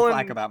not give pulling- me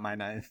flack about my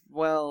knife.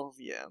 Well,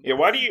 yeah. Yeah,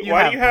 why do you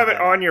have have it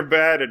that. on your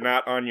bed and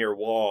not on your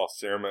wall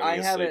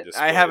ceremoniously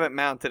displayed? I haven't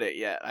mounted it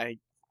yet. I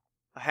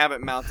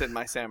haven't mounted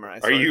my samurai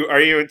sword.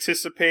 Are you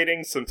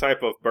anticipating some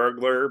type of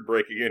burglar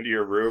breaking into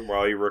your room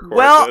while you record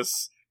Well,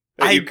 this?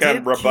 That I you can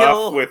did rebuff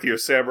kill- with your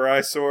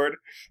samurai sword?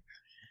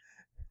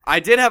 I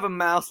did have a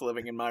mouse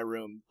living in my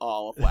room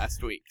all of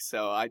last week,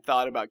 so I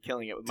thought about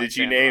killing it with my Did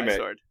you samurai name it?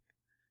 sword.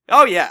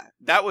 Oh yeah,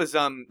 that was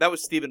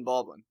Stephen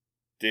Baldwin.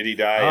 Did he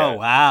die Oh yet?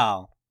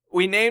 wow!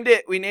 We named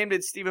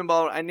it Stephen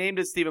Baldwin. I named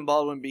it Stephen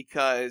Baldwin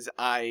because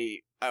I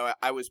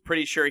was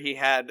pretty sure he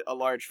had a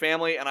large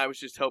family, and I was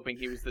just hoping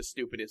he was the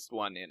stupidest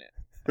one in it.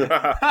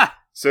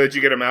 So did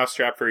you get a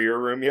mousetrap for your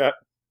room yet?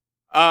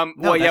 No,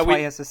 Well, that's yeah, why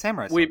he has a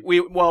samurai sword.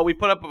 we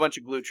put up a bunch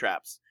of glue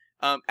traps.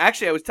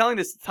 Actually, I was telling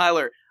this to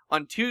Tyler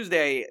on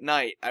Tuesday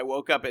night. I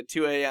woke up at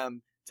 2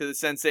 a.m. to the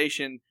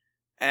sensation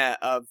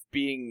of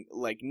being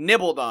like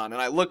nibbled on,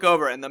 and I look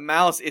over, and the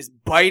mouse is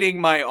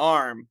biting my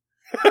arm.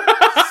 So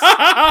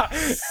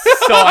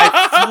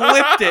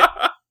I flipped it.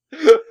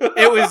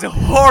 It was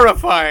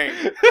horrifying.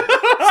 So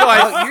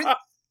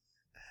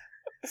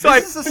I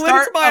This is the flipped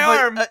start my of a-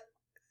 arm,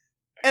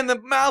 and the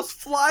mouse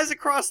flies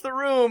across the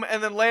room,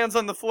 and then lands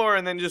on the floor,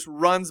 and then just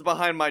runs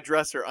behind my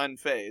dresser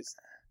unfazed.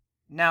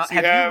 Now, So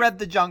have you have- you read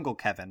The Jungle,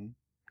 Kevin?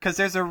 Because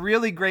there's a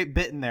really great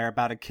bit in there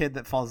about a kid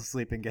that falls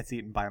asleep and gets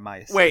eaten by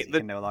mice. 'cause Wait, he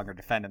can no longer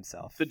defend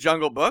himself. The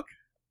Jungle Book?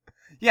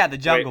 Yeah, the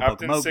Jungle Wait, Book.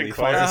 Upton Mowgli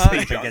Sinclair falls is in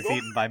asleep the and gets jungle?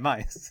 eaten by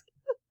mice.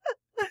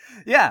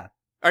 Yeah.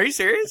 Are you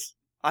serious?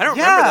 I don't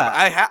remember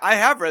Yeah. that. I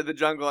have read The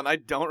Jungle, and I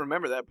don't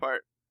remember that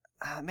part.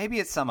 Maybe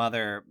it's some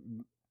other...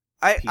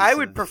 I piece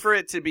would of- prefer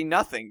it to be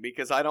nothing,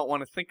 because I don't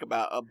want to think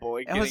about a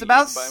boy It getting was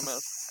about eaten by a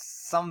mouse.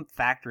 some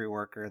factory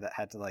worker that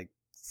had to, like,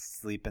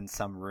 sleep in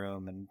some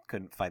room and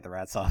couldn't fight the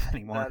rats off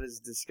anymore. That is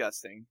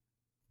disgusting.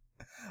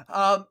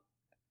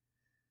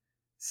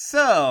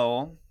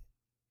 So...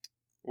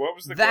 What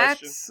was the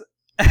question?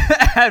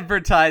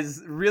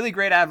 That's really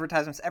great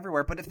advertisements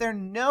everywhere, but if there are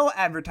no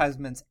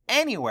advertisements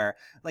anywhere,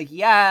 like,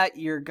 yeah,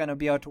 you're gonna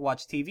be able to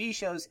watch TV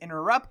shows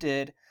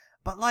interrupted,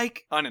 but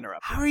like,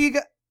 Uninterrupted. how are you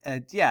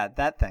yeah,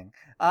 that thing.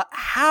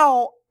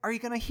 How are you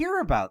gonna hear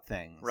about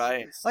things?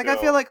 Right. Like, I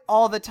Still. feel like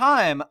all the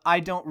time I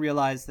don't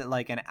realize that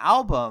like an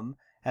album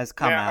has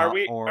come Yeah, out, are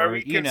we or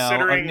you know, a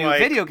considering new like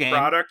video game.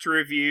 product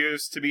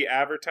reviews to be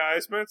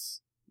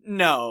advertisements?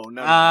 No.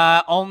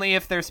 Only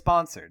if they're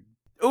sponsored.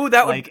 Ooh,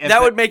 that like, would if that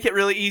the- would make it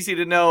really easy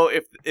to know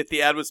if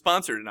the ad was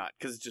sponsored or not,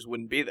 because it just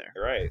wouldn't be there.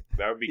 Right,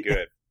 that would be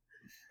good.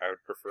 I would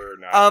prefer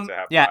not to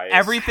have Yeah, biased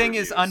everything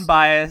is reviews.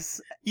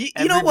 unbiased. You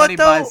know Everybody what,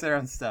 though? buys their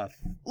own stuff.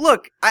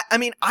 Look, I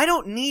mean, I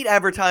don't need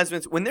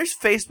advertisements. When there's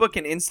Facebook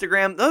and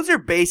Instagram, those are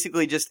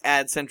basically just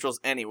ad centrals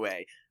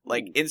anyway.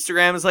 Like,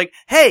 Instagram is like,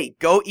 hey,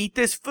 go eat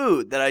this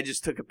food that I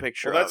just took a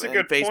picture Well, that's of. a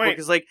good And Facebook point.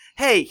 is like,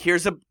 hey,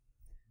 here's a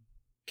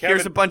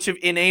Kevin, bunch of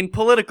inane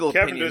political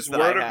Kevin, opinions does that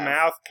word I of have.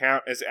 mouth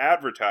count as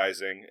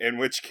advertising? In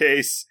which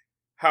case,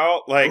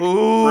 how, like,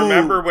 Ooh.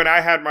 remember when I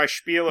had my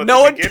spiel at No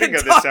the one beginning can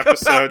of this talk about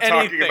episode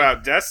talking anything.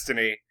 about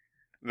Destiny?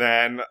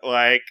 Then,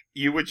 like,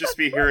 you would just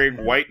be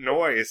hearing white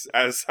noise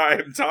as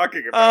I'm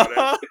talking about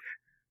Uh-huh. it.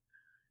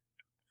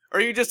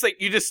 Or you just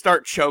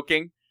start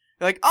choking.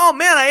 You're like, oh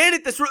man, I ate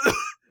it this.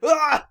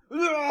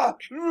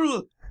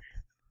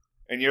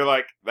 And you're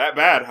like, that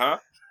bad, huh?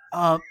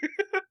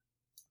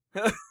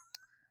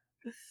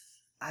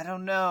 I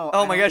don't know.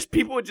 Oh my gosh,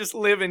 people would just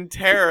live in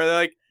terror. They're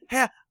like,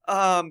 yeah,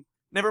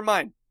 never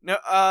mind. No,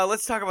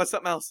 let's talk about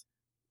something else.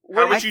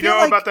 How I would you feel know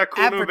like about that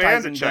cool new band to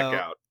advertising, check though-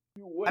 out?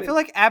 I feel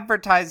like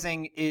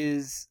advertising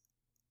is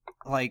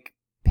like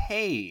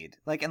paid.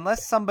 Like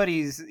unless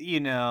somebody's,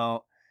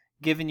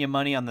 giving you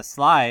money on the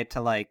slide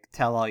to like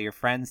tell all your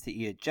friends to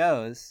eat at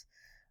Joe's,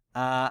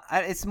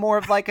 it's more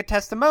of like a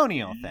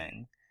testimonial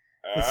thing.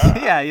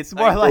 It's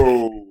more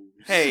like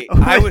Hey,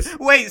 I was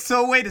wait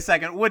a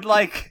second. Would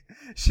like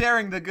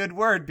sharing the good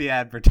word be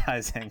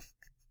advertising?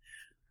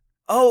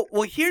 Oh,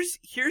 well here's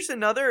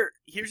another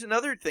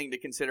thing to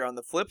consider on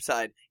the flip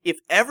side. If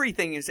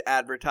everything is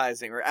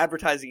advertising or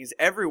advertising is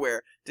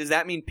everywhere, does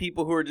that mean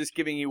people who are just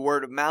giving you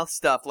word of mouth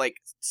stuff like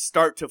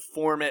start to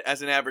form it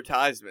as an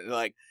advertisement?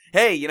 Like,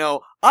 hey,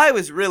 I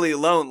was really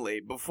lonely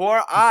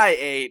before I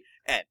ate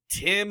at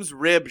Tim's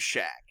Rib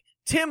Shack.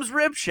 Tim's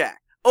Rib Shack,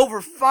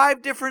 over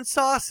 5 different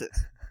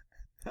sauces.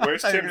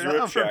 Where's Tim's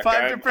Rib Shack?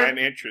 I'm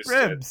interested.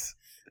 Ribs.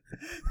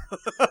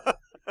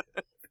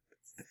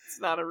 It's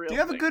not a real Do you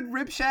have thing. a good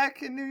rib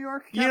shack in New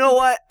York? You Kevin? know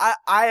what?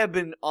 I have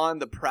been on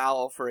the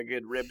prowl for a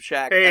good Rib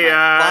Shack. Hey, and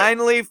I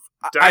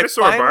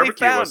Dinosaur finally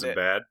Barbecue found wasn't it.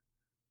 bad.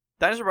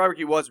 Dinosaur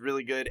Barbecue was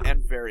really good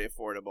and very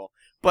affordable.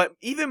 But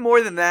even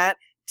more than that,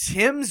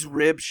 Tim's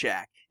Rib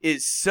Shack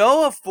is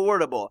so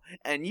affordable,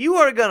 and you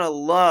are going to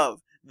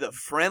love the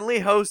friendly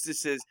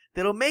hostesses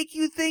that'll make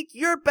you think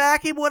you're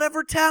back in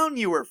whatever town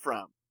you were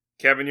from.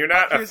 Kevin, you're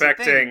not Here's the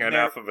affecting thing,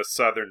 enough of a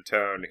southern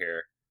tone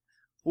here.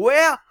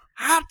 Well,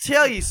 I'll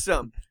tell you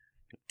something.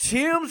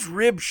 Tim's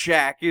Rib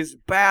Shack is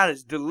about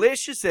as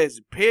delicious as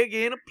a pig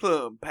in a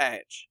plum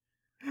patch.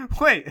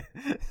 Wait,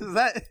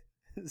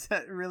 is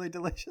that really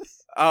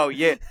delicious? Oh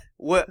yeah,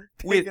 what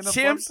Pig in a with plum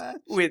Tim's patch?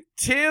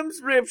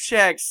 Rib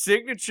Shack's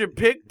signature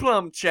pig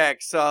plum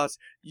jack sauce,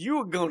 you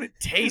are gonna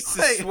taste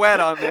the Wait. sweat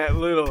on that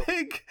little.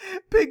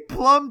 Big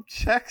plum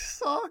Chex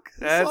sauce.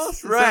 That's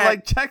Is there, right.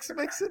 like Chex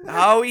Mix in there?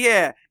 Oh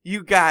yeah,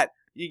 you got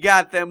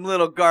them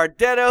little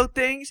Gardetto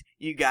things.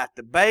 You got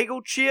the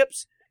bagel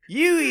chips.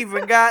 You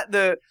even got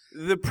the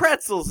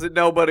pretzels that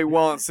nobody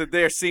wants that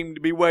there seem to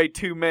be way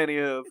too many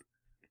of.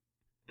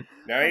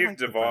 Now I you've like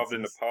the devolved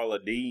into pretzels. Paula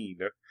Deen.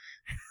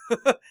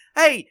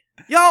 Hey,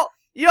 y'all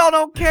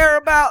don't care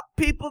about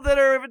people that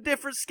are of a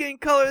different skin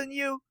color than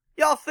you?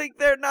 Y'all think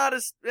they're not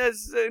as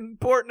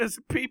important as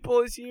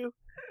people as you?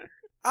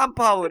 I'm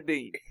Paula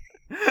Deen.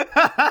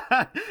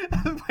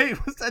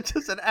 Wait, was that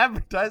just an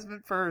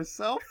advertisement for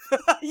herself?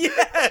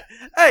 Yeah.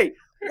 Hey,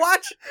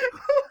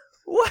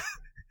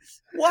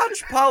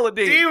 watch Paula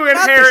Deen. Do you Not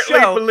the inherently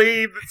show.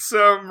 believe that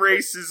some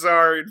races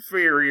are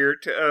inferior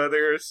to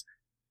others?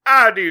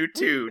 I do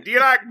too. Do you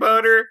like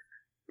butter?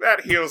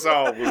 That heals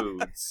all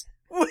wounds.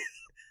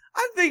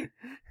 I think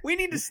we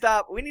need to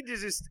stop. We need to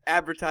just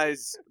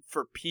advertise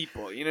for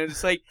people.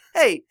 Just like,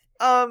 hey,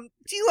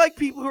 do you like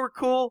people who are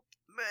cool?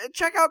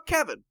 Check out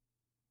Kevin.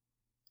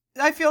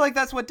 I feel like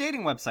that's what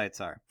dating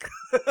websites are.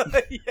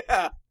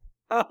 Yeah.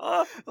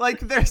 Uh-huh. Like,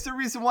 there's a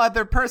reason why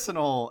they're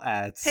personal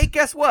ads. Hey,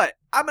 guess what?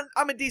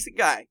 I'm a decent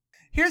guy.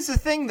 Here's the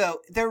thing, though.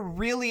 They're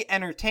really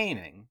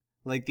entertaining.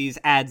 Like, these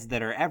ads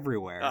that are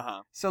everywhere.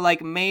 Uh-huh. So,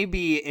 like,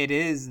 maybe it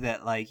is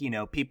that, like,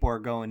 people are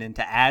going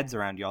into ads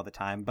around you all the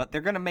time, but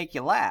they're going to make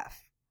you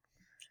laugh.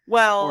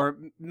 Well, Or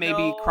maybe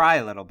no, cry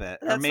a little bit.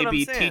 that's Or what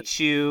maybe I'm saying. teach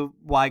you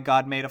why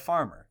God made a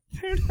farmer.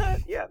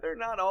 they're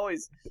not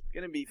always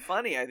going to be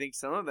funny. I think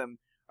some of them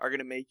are going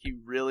to make you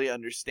really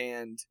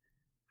understand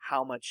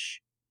how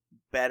much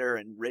better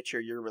and richer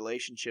your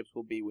relationships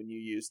will be when you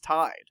use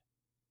Tide.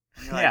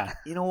 And you're like, Yeah.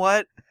 you know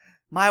what?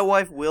 My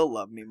wife will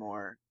love me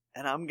more,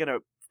 and I'm going to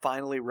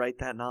finally write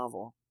that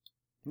novel.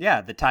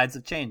 Yeah, the tides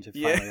of change have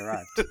Yeah. finally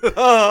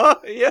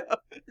arrived. Yeah.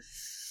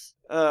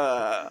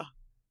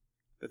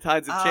 The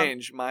tides have Um,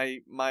 changed.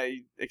 My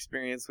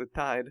experience with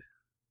Tide.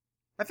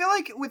 I feel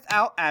like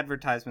without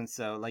advertisements,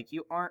 though, like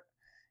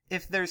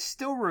if there's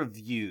still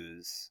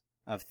reviews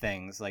of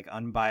things, like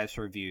unbiased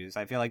reviews,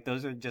 I feel like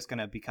those are just going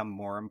to become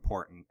more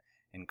important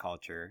in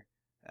culture.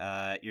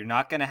 You're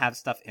not going to have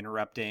stuff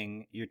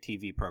interrupting your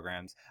TV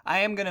programs. I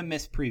am going to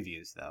miss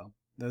previews, though.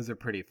 Those are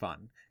pretty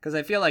fun. Because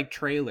I feel like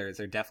trailers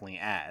are definitely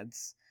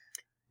ads.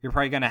 You're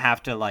probably going to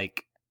have to,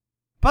 like...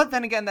 But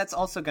then again, that's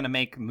also going to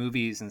make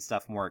movies and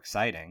stuff more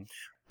exciting.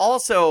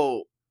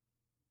 Also,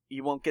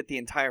 you won't get the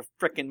entire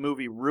frickin'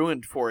 movie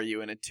ruined for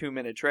you in a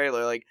 2-minute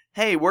trailer. Like,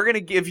 hey, we're going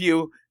to give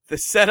you the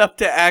setup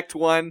to Act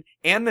 1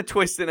 and the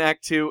twist in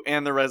Act 2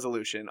 and the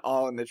resolution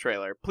all in the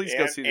trailer. Please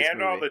go see this and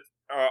movie.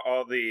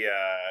 all the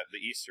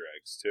Easter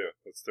eggs too.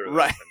 Let's throw that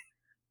Right.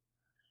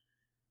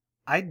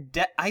 in.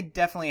 I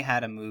definitely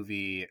had a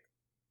movie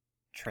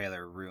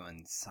trailer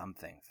ruin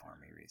something for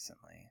me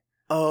recently.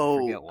 I Oh,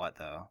 forget what,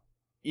 though.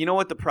 you know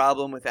what the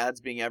problem with ads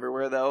being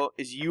everywhere, though,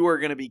 is you are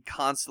going to be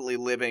constantly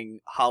living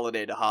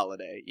holiday to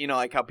holiday. You know,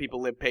 like how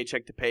people live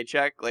paycheck to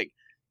paycheck? Like,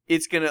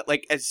 it's going to,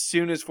 like, as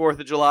soon as 4th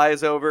of July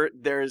is over,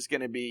 there's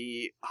going to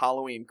be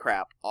Halloween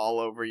crap all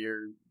over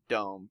your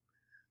dome.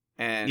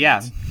 And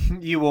Yeah,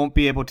 you won't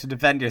be able to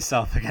defend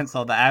yourself against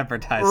all the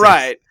advertisers.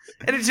 Right.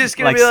 And it's just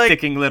going Like to be like,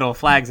 sticking little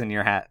flags in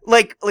your hat.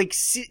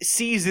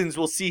 seasons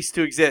will cease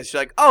to exist.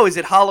 You're like, oh, is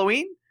it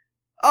Halloween?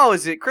 Oh,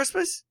 is it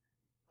Christmas?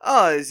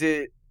 Oh, is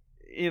it,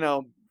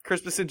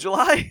 Christmas in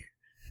July?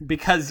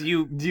 Because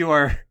you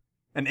are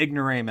an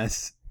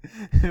ignoramus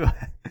who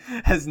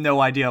has no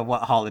idea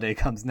what holiday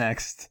comes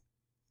next.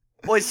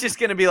 Well, it's just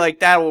going to be like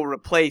that will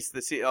replace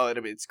the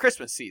it's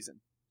Christmas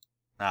season.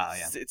 Oh,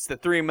 yeah. It's the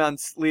 3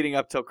 months leading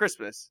up till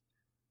Christmas.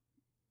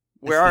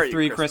 Where It's are the you?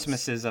 three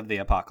Christmas? Christmases of the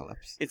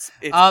apocalypse. It's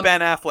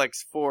Ben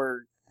Affleck's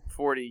 40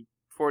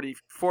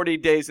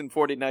 days and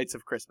 40 nights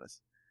of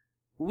Christmas.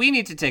 We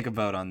need to take a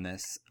vote on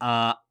this.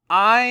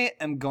 I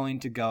am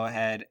going to go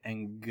ahead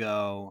and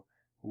go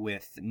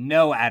with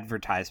no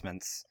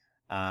advertisements,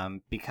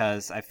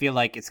 because I feel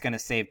like it's going to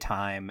save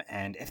time.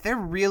 And if they're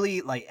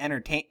really like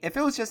if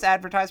it was just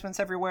advertisements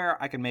everywhere,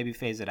 I could maybe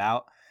phase it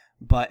out.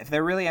 But if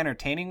they're really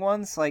entertaining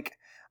ones, like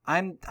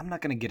I'm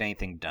not going to get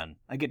anything done.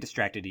 I get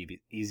distracted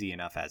easy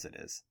enough as it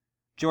is.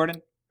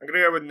 Jordan? I'm going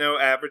to go with no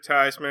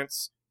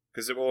advertisements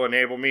because it will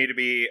enable me to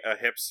be a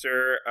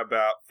hipster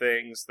about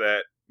things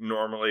that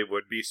normally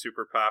would be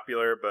super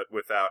popular, but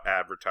without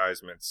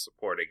advertisements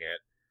supporting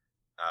it.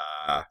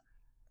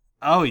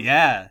 Oh,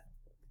 yeah.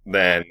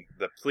 Then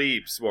the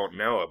plebes won't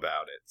know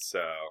about it.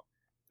 So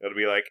it'll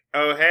be like,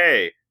 oh,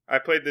 hey, I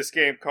played this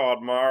game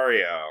called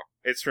Mario.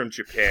 It's from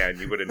Japan.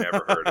 You would have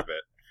never heard of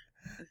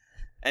it.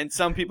 And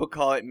some people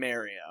call it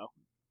Mario.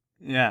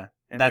 Yeah.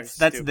 And That's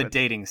they're the stupid.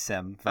 dating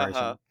sim version.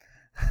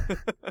 Uh-huh.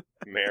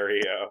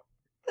 Mario.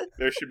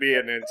 There should be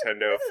a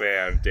Nintendo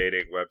fan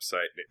dating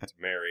website named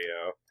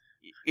Mario.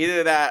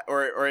 Either that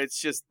or it's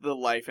just the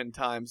life and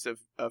times of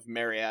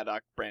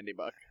Mariadoc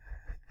Brandybuck.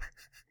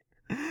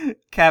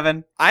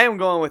 Kevin? I am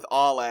going with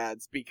all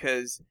ads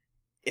because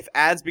if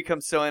ads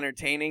become so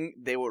entertaining,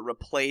 they will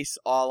replace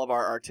all of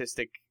our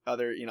artistic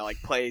other,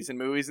 like plays and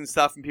movies and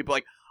stuff. And people are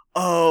like,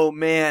 oh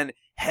man,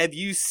 have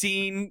you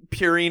seen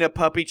Purina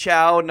Puppy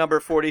Chow number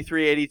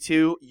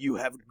 4382? You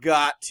have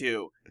got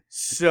to.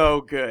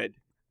 So good.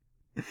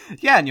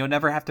 Yeah, and you'll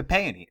never have to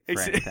pay for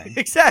anything.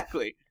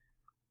 Exactly.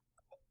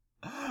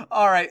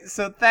 All right,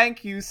 so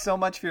thank you so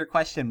much for your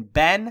question,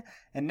 Ben.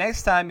 And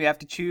next time you have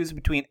to choose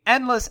between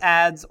endless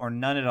ads or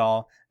none at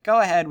all,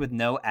 go ahead with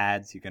no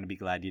ads. You're going to be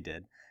glad you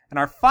did. And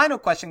our final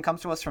question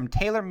comes to us from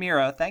Taylor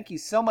Miro. Thank you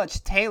so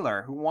much,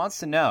 Taylor, who wants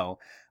to know,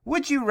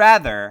 would you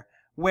rather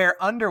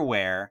wear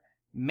underwear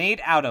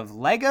made out of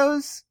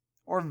Legos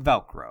or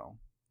Velcro?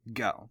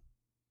 Go.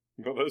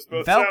 Well, those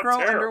both sound Velcro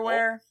terrible.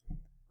 underwear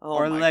Oh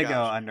or my Lego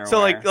gosh. underwear?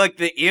 So like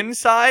the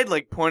inside,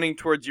 like pointing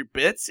towards your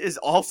bits, is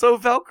also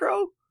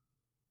Velcro?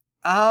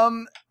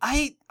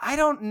 I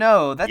don't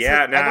know. That's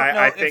yeah, I don't know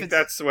I if think it's...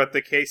 that's what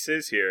the case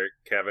is here,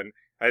 Kevin.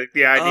 I think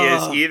the idea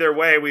is either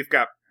way, we've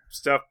got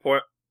stuff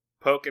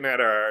poking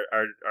at our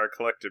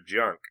collective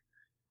junk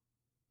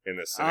in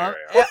this scenario.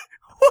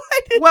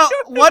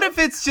 What if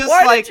it's just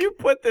Why like did you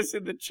put this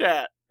in the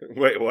chat?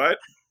 Wait, what?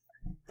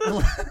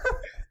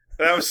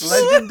 That was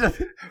Legend of...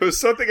 it was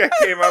something I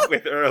came up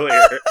with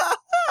earlier.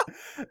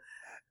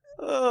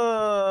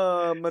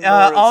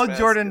 All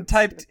Jordan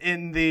typed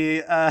in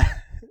the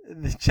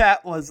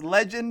chat was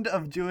Legend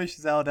of Jewish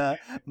Zelda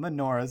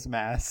Menorah's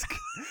Mask,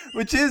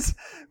 which is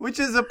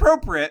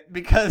appropriate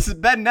because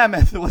Ben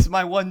Nemeth was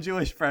my one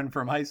Jewish friend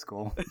from high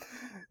school.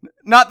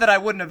 Not that I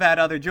wouldn't have had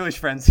other Jewish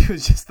friends. He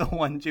was just the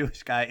one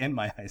Jewish guy in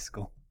my high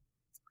school.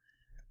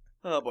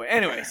 Oh boy.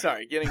 Anyway,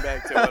 sorry. Getting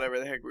back to whatever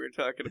the heck we were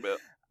talking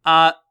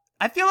about.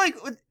 I feel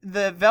like with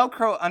the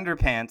Velcro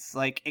underpants,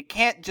 like it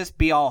can't just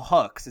be all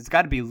hooks. It's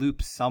got to be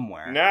loops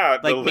somewhere. No,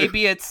 like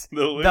maybe it's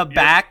the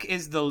back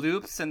is the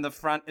loops and the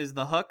front is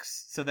the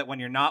hooks, so that when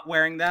you're not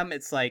wearing them,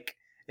 it's like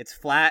it's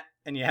flat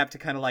and you have to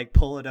kind of like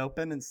pull it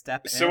open and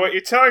step in. So what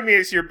you're telling me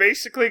is you're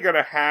basically going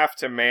to have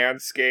to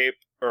manscape,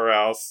 or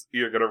else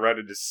you're going to run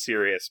into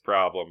serious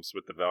problems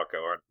with the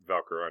Velcro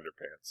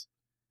underpants.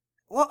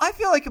 Well, I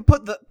feel like you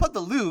put the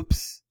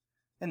loops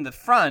in the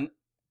front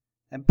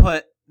and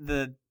put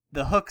the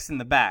hooks in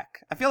the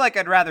back. I feel like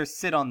I'd rather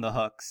sit on the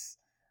hooks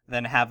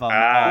than have them.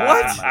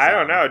 What? I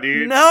don't know,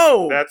 dude.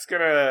 No! That's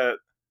gonna...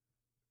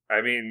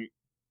 I mean...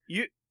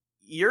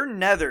 Your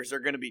nethers are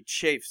gonna be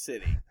Chafe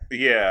City.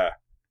 Yeah.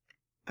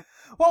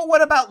 Well,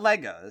 what about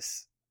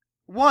Legos?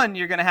 One,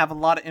 you're gonna have a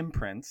lot of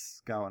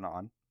imprints going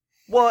on.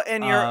 Well,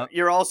 and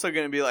you're also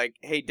gonna be like,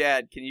 hey,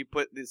 Dad, can you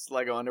put this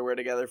Lego underwear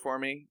together for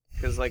me?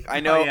 Because, like, I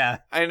know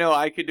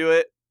I could do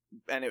it,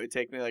 and it would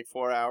take me, like,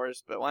 4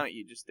 hours, but why don't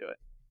you just do it?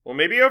 Well,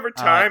 maybe over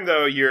time,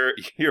 though, your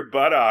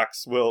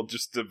buttocks will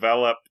just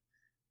develop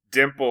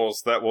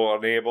dimples that will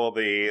enable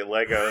the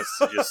Legos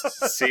to just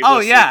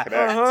seamlessly connect.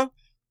 Uh-huh.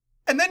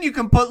 And then you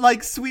can put,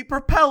 like, sweet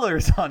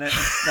propellers on it and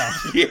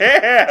stuff.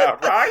 Yeah,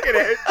 rocket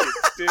engines,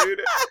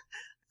 dude.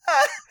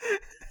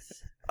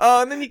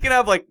 Oh, and then you can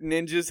have, like,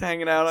 ninjas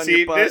hanging out on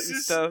your butt and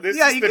stuff. This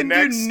Yeah, is you the can do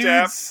next nude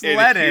step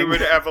sledding. in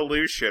human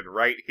evolution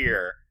right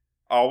here.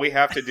 All we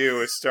have to do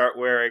is start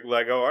wearing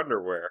Lego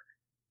underwear.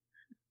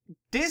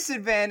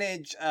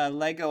 Disadvantage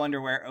Lego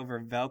underwear over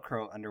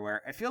Velcro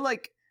underwear. I feel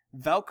like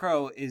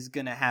Velcro is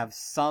going to have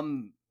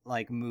some,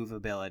 like,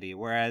 movability,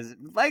 whereas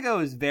Lego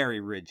is very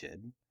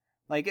rigid.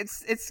 Like,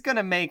 it's going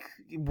to make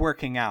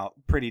working out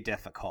pretty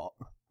difficult.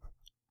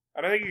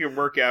 I don't think you can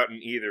work out in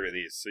either of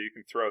these, so you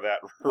can throw that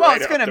Well, right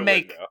it's out gonna the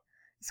make- window.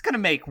 It's gonna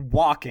make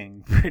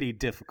walking pretty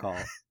difficult.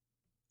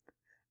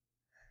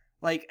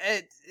 Like,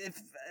 if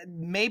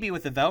maybe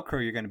with the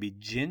Velcro you're gonna be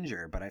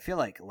ginger, but I feel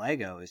like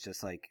Lego is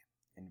just like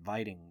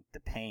inviting the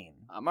pain.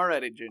 I'm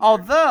already ginger.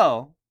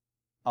 Although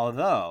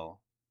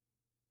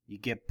you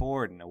get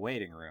bored in a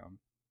waiting room,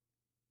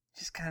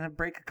 just kind of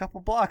break a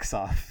couple blocks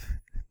off,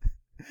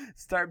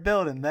 start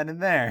building then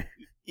and there.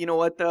 You know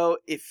what though?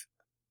 If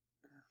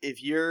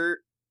you're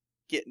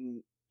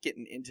getting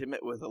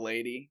intimate with a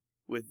lady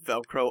with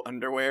Velcro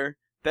underwear,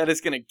 that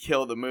is gonna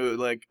kill the mood.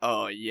 Like,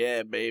 oh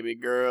yeah, baby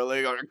girl,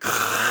 they're gonna.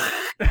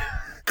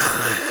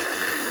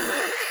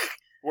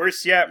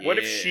 Worse yet, what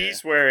if Yeah.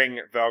 she's wearing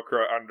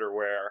Velcro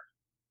underwear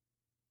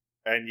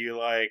and you,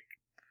 like,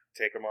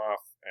 take them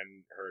off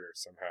and hurt her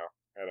somehow?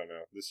 I don't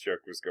know. This joke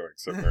was going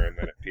somewhere and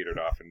then it petered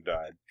off and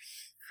died.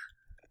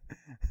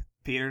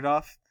 Petered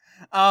off.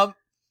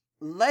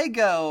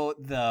 Lego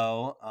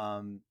though,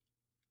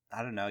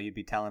 I don't know. You'd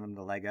be telling them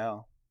to let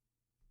go.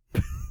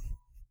 You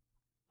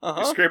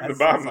Uh-huh. scraped the That's-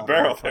 bottom that's of the all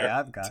barrel the play there,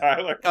 I've got.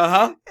 Tyler.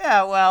 Uh-huh.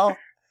 Yeah, well,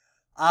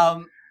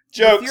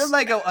 Jokes. with your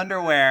Lego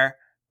underwear,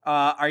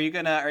 are you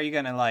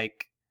gonna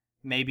like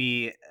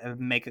maybe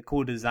make a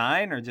cool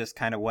design or just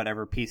kind of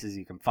whatever pieces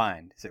you can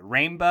find? Is it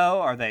rainbow?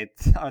 Are they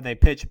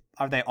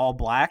all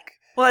black?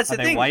 Well, that's Are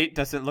the they thing. white?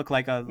 Does it look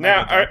like a Now,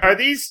 like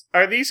a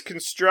are these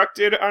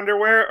constructed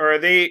underwear, or are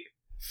they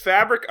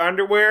fabric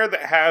underwear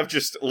that have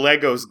just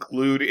Legos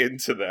glued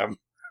into them?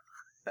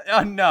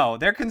 Oh no,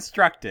 they're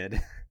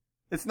constructed.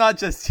 It's not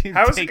just you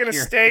How is it take going to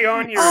your, stay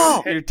on your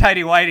Oh! head? your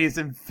tidy whities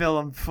and fill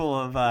them full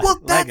of Well,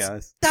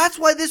 Legos. That's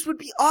why this would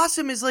be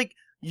awesome. Is like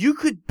you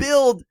could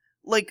build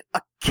like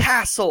a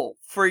castle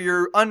for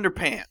your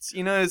underpants.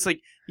 You know, it's like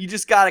you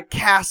just got a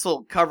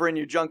castle covering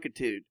your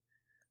junkitude,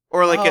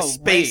 or like a Oh,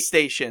 space wait.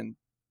 station.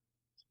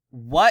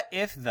 What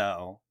if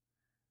though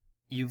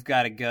you've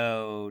got to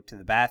go to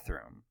the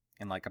bathroom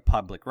in like a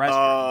public restroom?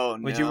 Oh,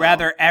 Would you no.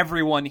 rather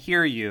everyone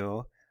hear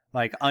you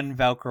like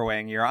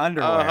unvelcroing your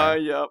underwear,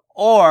 Yep.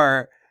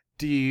 or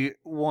do you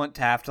want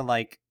to have to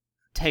like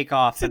take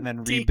off and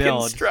then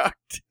rebuild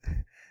Deconstruct.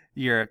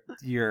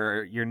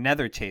 your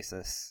nether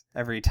chasis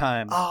every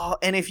time? Oh,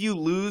 and if you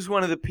lose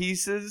one of the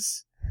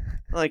pieces,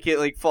 like it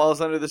like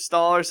falls under the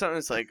stall or something,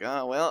 it's like,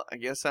 oh well, I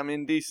guess I'm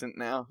indecent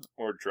now.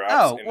 Or drops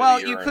Oh, into well,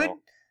 the you urinal?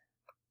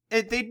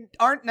 could. They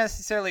aren't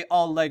necessarily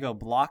all Lego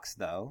blocks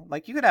though.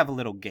 Like you could have a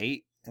little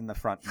gate in the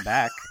front and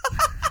back.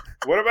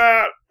 What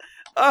about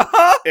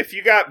Uh-huh. if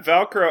you got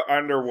Velcro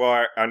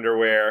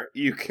underwear,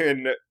 you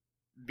can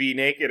be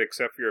naked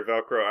except for your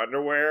Velcro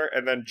underwear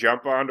and then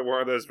jump onto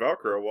one of those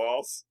Velcro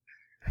walls.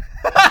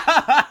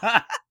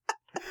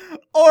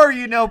 Or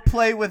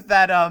play with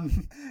that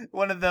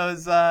one of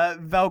those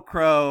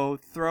Velcro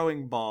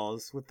throwing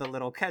balls with the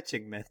little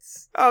catching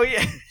mitts. Oh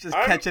yeah. Just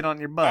I'm- catch it on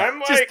your butt. I'm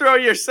Just like throw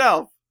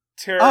yourself.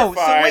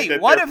 terrified wait,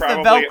 that what there if the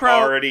probably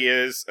Velcro- already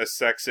is a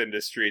sex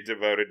industry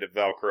devoted to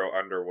Velcro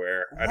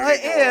underwear. I don't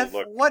even know how to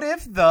look. What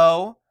if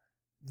though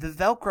the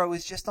Velcro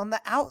is just on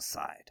the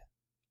outside?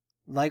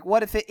 Like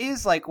what if it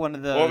is like one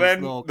of those Well,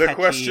 then little the catchy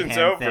question's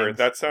hand over. things?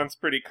 That sounds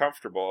pretty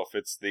comfortable if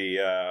it's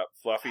the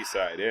fluffy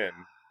side in.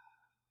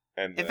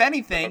 And If the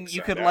anything, upside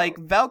you could down. like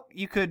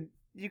you could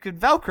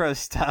Velcro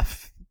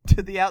stuff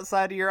to the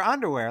outside of your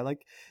underwear. Like,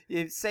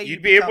 say You'd you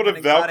be able become to an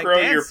exotic Velcro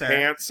your dancer,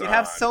 pants You'd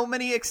have on. so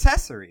many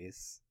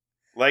accessories.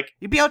 Like,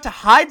 You'd be able to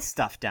hide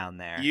stuff down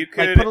there. You like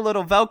could- put a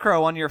little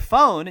Velcro on your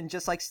phone and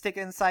just like stick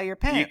it inside your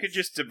pants. you could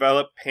just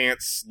develop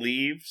pants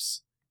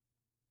sleeves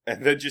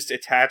and then just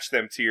attach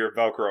them to your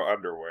Velcro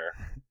underwear.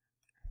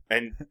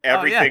 And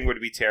everything would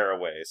be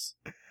tearaways.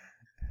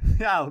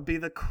 Yeah, it would be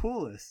the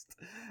coolest.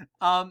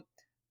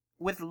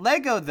 With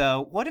Lego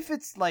though, what if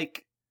it's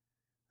like,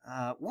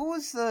 what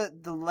was the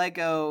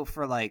Lego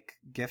for like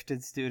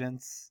gifted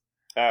students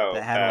Oh,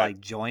 that had like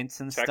joints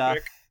and stuff?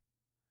 Technic?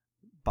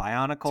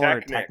 Bionicle or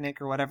Technic.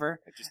 Technic or whatever.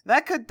 I just-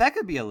 That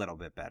could be a little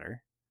bit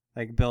better.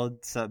 Like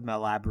build some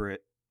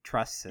elaborate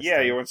truss system.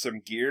 yeah, you want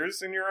some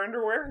gears in your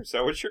underwear? Is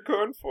that what you're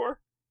going for?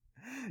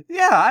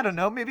 Yeah, I don't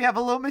know. Maybe have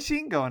a little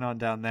machine going on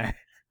down there.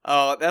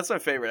 Oh, that's my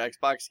favorite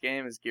Xbox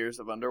game is Gears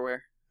of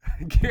Underwear.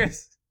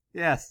 Gears.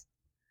 Yes.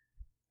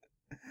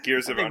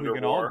 Gears I of think we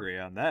can all Underwar. agree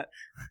on that.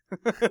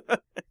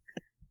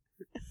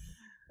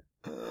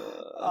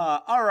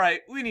 All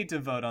right, we need to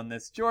vote on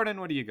this. Jordan,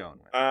 what are you going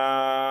with?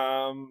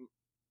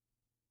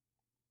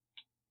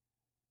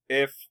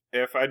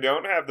 If I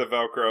don't have the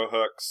Velcro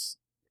hooks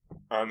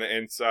on the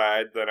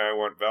inside, then I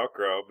want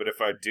Velcro. But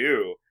if I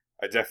do,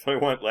 I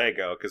definitely want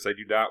Lego because I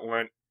do not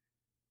want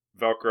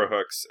Velcro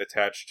hooks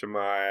attached to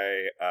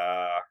my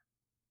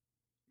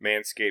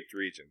manscaped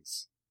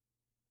regions.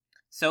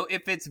 So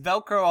if it's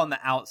Velcro on the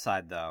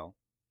outside, though,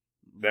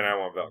 Then I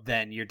want Velcro.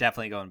 then you're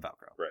definitely going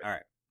Velcro. Right. All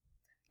right.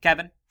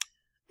 Kevin?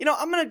 You know,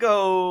 I'm gonna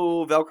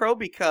go Velcro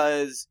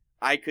because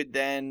I could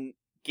then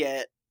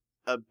get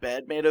a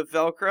bed made of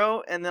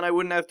Velcro, and then I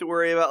wouldn't have to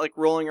worry about like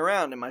rolling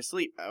around in my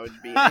sleep. I would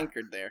be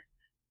anchored there.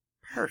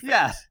 Perfect.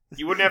 Yeah.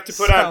 You wouldn't have to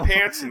put on So-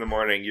 pants in the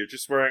morning. You're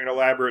just wearing an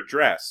elaborate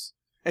dress.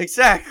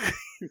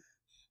 Exactly.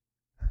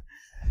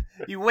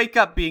 you wake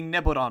up being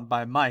nibbled on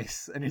by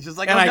mice, and you're just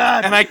like, and oh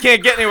god! I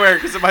can't get anywhere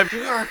because of my.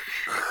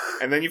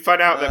 And then you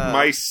find out that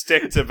mice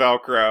stick to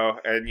Velcro,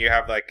 and you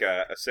have like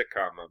a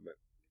sitcom moment.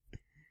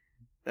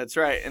 That's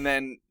right, and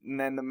then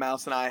the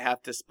mouse and I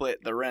have to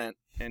split the rent,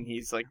 and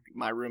he's like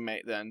my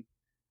roommate then.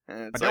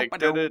 And it's like,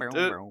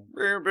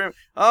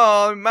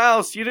 oh,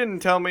 mouse, you didn't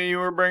tell me you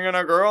were bringing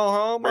a girl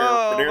home.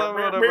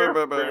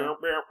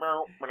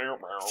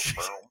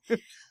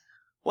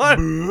 What?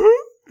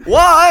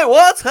 Why?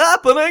 What's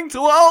happening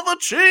to all the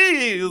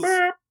cheese?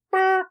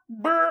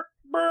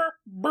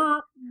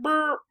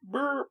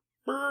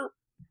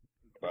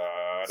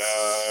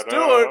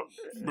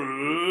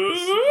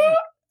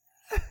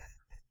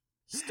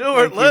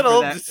 Stuart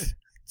Little,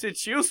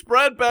 did you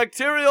spread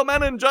bacterial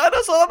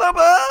meningitis on the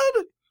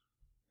bed?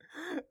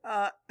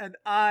 And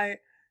I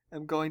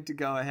am going to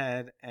go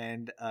ahead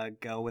and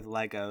go with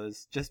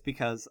Legos, just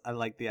because I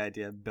like the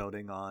idea of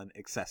building on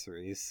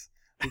accessories.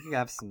 We can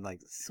have some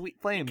like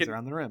sweet flames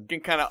around the rim. You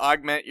can kind of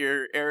augment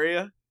your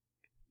area.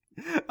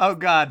 Oh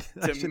god,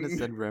 I shouldn't have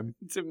said rim.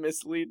 To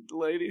mislead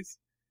ladies.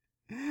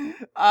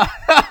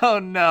 Oh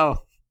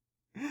no.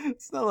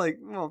 It's not like,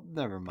 well,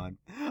 never mind.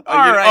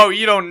 Oh,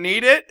 you don't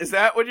need it? Is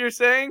that what you're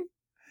saying?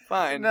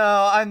 Fine.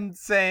 No, I'm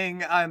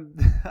saying I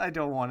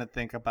don't want to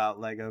think about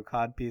Lego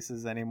cod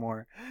pieces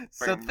anymore.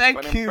 So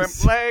thank you.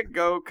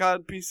 Lego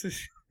cod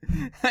pieces.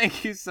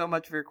 Thank you so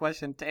much for your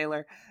question,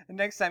 Taylor. And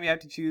next time you have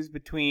to choose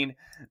between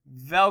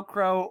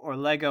Velcro or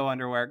Lego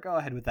underwear, go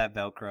ahead with that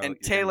Velcro. And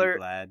Taylor,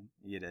 glad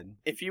you did.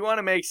 If you want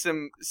to make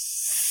some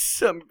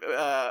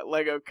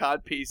Lego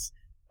codpiece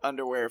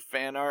underwear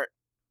fan art,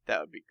 that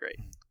would be great.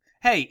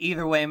 Hey,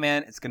 either way,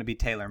 man, it's going to be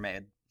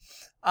tailor-made.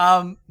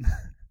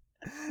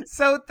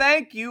 So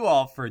thank you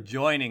all for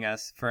joining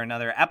us for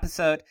another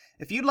episode.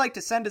 If you'd like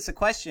to send us a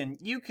question,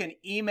 you can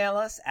email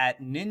us at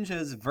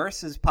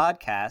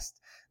ninjasversuspodcast.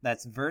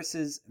 That's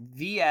versus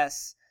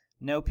VS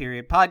no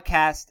period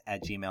podcast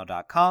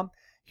 @gmail.com.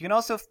 You can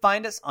also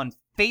find us on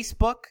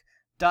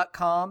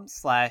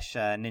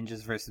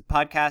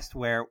Facebook.com/ninjasversuspodcast,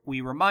 where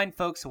we remind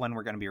folks when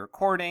we're going to be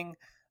recording,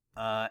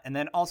 and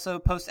then also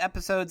post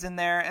episodes in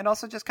there, and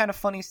also just kind of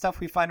funny stuff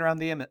we find around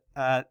the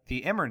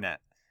internet.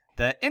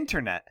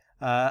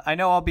 I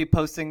know I'll be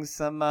posting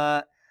some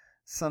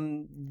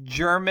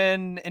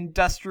German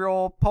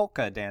industrial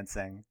polka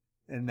dancing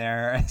in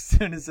there as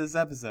soon as this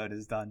episode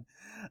is done.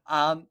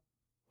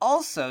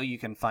 Also, you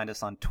can find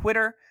us on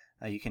Twitter.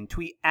 You can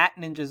tweet at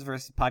Ninjas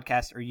vs.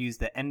 Podcast or use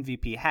the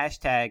NVP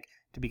hashtag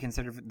to be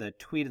considered the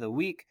tweet of the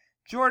week.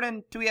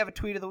 Jordan, do we have a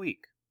tweet of the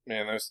week?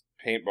 Man, those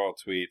paintball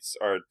tweets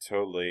are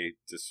totally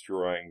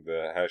destroying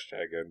the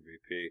hashtag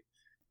MVP.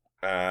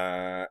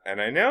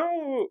 And I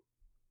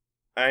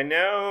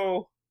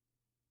know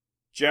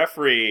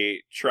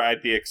Jeffrey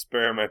tried the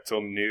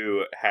experimental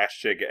new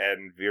hashtag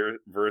N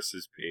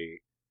versus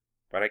P,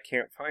 but I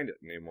can't find it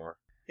anymore.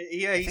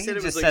 Yeah, he said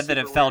it was just like said that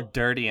it felt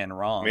dirty and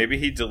wrong. Maybe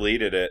he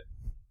deleted it.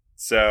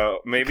 So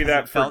maybe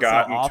that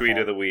forgotten tweet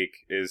of the week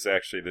is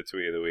actually the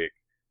tweet of the week.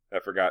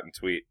 That forgotten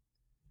tweet.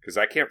 Because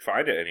I can't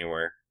find it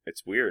anywhere.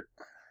 It's weird.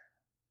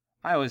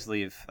 I always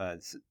leave a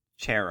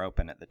chair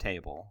open at the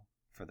table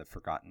for the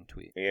forgotten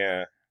tweet.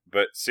 Yeah,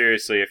 but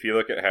seriously, if you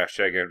look at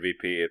hashtag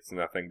MVP, it's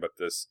nothing but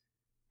this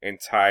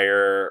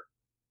entire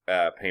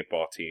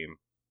paintball team.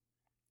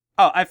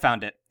 Oh, I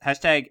found it.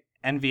 Hashtag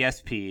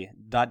NVSP ...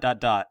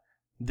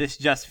 This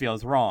just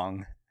feels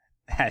wrong.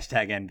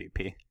 Hashtag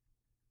MVP.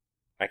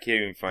 I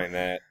can't even find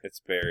that. It's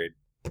buried.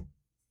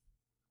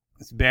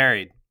 It's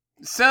buried.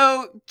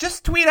 So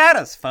just tweet at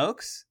us,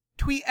 folks.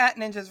 Tweet at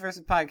Ninjas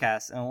vs.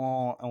 Podcast, and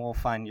we'll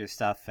find your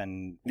stuff.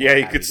 And yeah,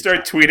 you could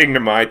start tweeting to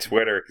my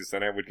Twitter, because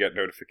then I would get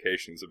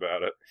notifications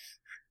about it.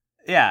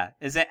 Yeah,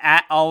 is it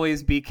at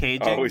Always Be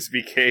Cajun? Always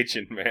Be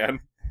Cajun, man.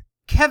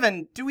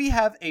 Kevin, do we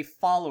have a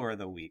follower of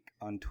the week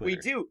on Twitter?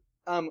 We do.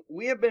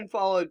 We have been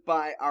followed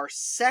by our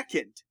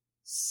second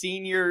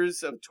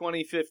Seniors of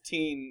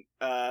 2015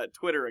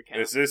 Twitter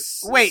account. Is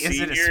this is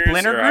it a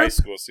splinter group? High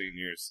school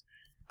seniors?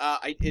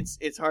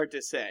 It's hard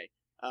to say.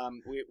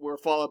 We're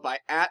followed by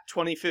at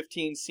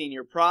 2015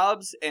 Senior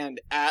Probs and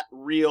at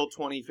Real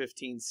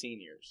 2015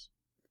 Seniors.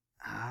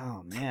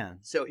 Oh man!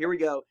 So here we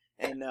go,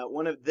 and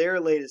one of their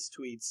latest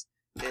tweets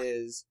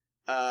is,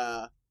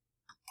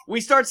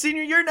 "We start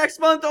senior year next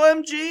month,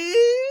 OMG!"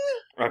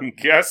 I'm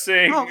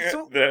guessing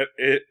that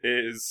it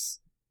is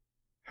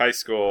high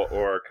school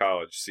or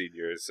college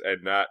seniors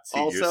and not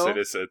senior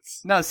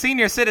citizens. No,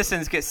 senior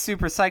citizens get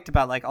super psyched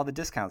about like all the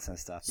discounts and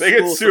stuff. They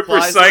get super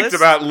psyched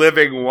about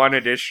living one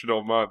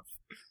additional month.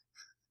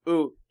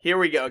 Ooh, here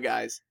we go,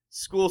 guys.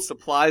 School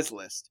supplies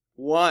list.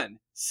 1,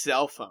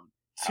 cell phone.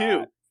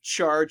 2,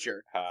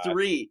 charger.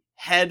 3,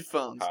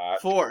 headphones.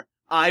 4,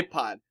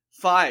 iPod.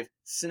 5,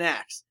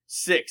 snacks.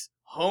 6,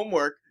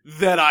 homework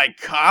that I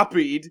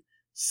copied.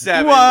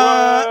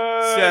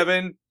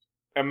 7,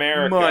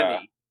 America.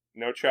 Money.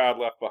 No child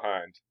left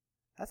behind.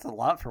 That's a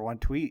lot for one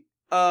tweet.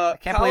 I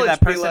can't believe that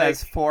person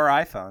has 4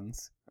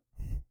 iPhones.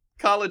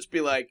 College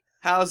be like,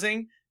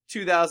 housing,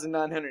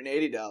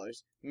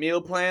 $2,980.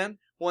 Meal plan,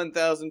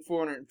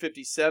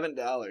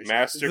 $1,457.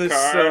 MasterCard, The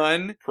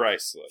Sun,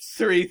 priceless.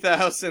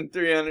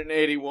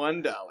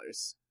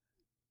 $3,381.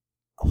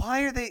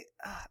 Why are they...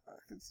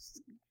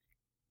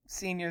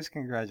 seniors,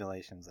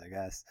 congratulations, I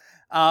guess.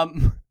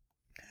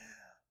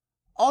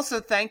 Also,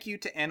 thank you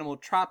to Animal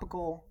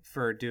Tropical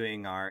for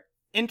doing our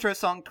intro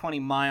song, 20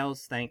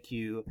 Miles. Thank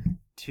you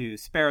to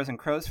Sparrows and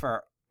Crows for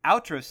our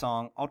outro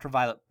song,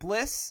 Ultraviolet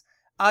Bliss.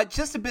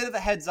 Just a bit of a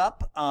heads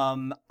up.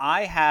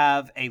 I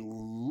have a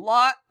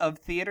lot of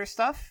theater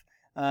stuff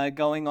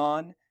going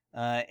on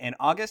in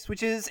August,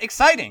 which is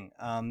exciting.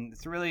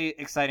 It's a really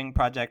exciting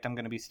project I'm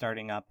going to be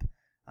starting up,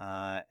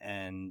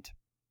 and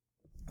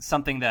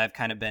something that I've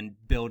kind of been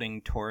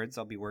building towards.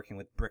 I'll be working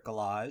with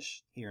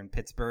Bricolage here in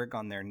Pittsburgh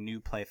on their new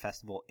play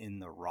festival, In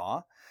the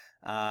Raw.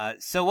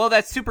 So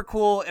that's super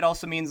cool. It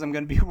also means I'm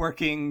going to be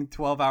working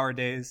 12-hour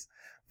days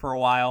for a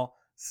while.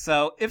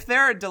 So if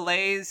there are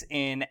delays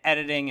in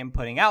editing and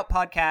putting out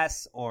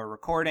podcasts or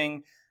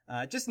recording,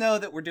 just know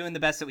that we're doing the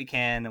best that we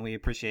can, and we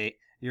appreciate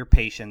your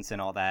patience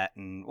and all that,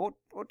 and we'll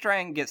try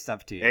and get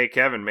stuff to you. Hey,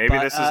 Kevin, maybe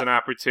this is an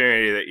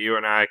opportunity that you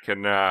and I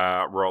can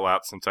roll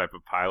out some type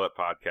of pilot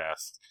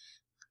podcast.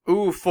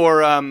 Ooh,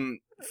 for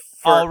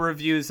all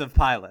reviews of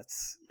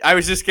pilots. I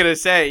was just gonna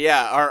say,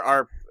 yeah,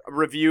 our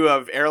review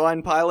of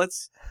airline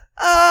pilots.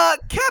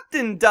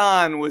 Captain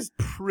Don was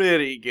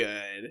pretty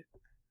good.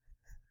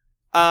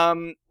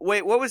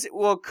 Wait, what was it?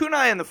 Well,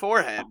 Kunai in the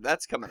Forehead,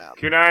 that's coming out.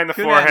 Kunai in the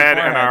Forehead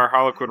and our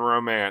Harlequin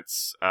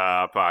Romance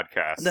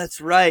podcast. That's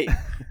right.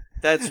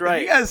 That's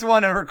right. If you guys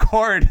want to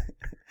record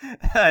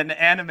an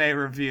anime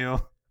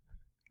review,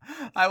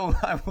 I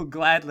will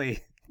gladly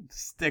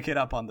stick it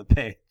up on the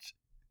page.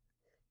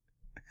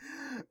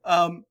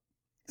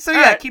 So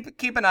yeah,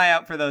 keep an eye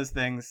out for those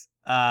things.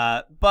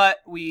 But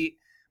we,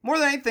 more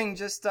than anything,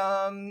 just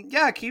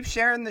keep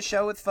sharing the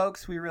show with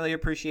folks. We really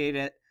appreciate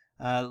it.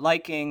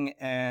 Liking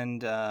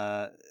and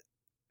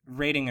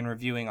rating and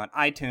reviewing on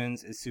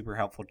iTunes is super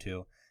helpful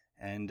too.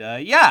 And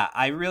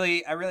I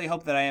really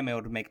hope that I am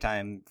able to make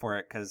time for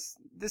it, because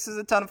this is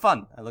a ton of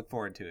fun. I look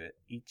forward to it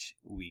each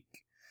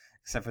week,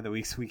 except for the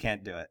weeks we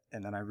can't do it,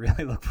 and then I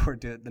really look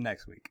forward to it the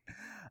next week.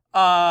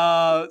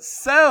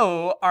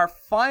 So our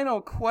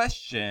final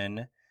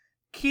question,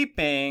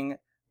 keeping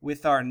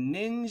with our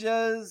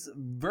ninjas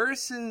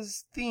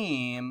versus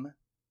theme,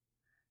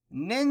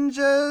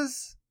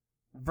 ninjas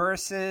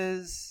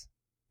versus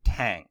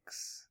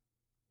tanks.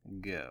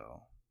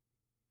 Go.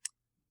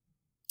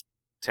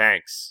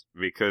 Tanks,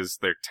 because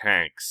they're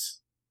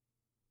tanks.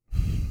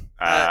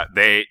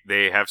 They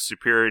have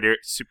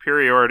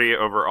superiority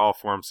over all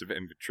forms of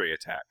infantry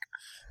attack.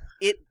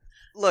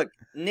 Look,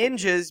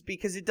 ninjas,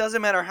 because it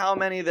doesn't matter how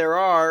many there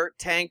are,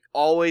 tank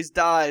always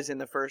dies in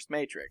the first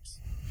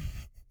Matrix.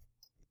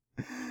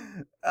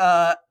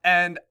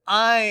 And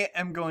I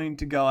am going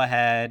to go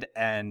ahead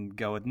and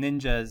go with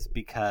ninjas,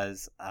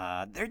 because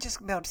they're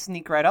just about to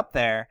sneak right up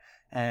there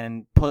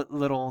and put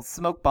little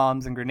smoke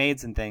bombs and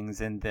grenades and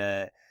things in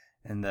the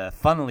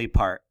funnely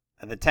part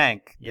of the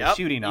tank, the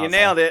shooting nozzle. You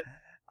nailed it.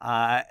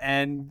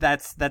 And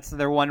that's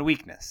their one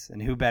weakness,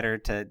 and who better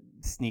to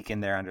sneak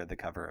in there under the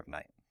cover of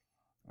night?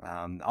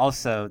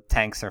 Also,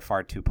 tanks are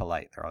far too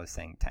polite. They're always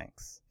saying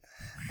tanks.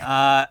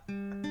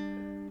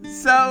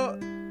 So,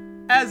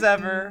 as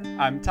ever,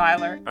 I'm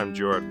Tyler. I'm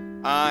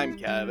Jordan. I'm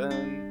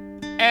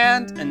Kevin.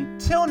 And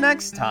until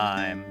next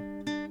time.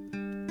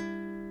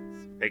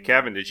 Hey,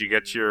 Kevin, did you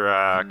get your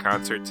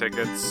concert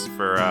tickets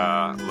for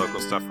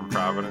local stuff from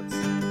Providence?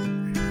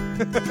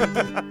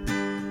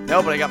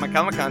 No, but I got my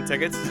Comic-Con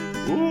tickets.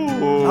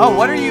 Ooh. Oh,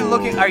 what are you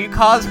looking? Are you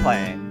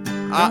cosplaying?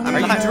 Are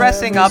you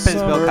dressing up as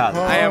Bill Cosby?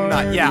 I am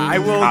not. Yeah, I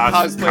will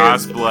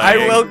cosplay. I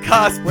will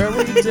cosplay. Where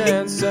we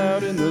dance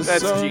out in the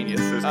That's sun. genius.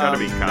 There's gotta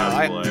be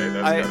cosplay. No,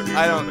 That's gotta be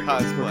I don't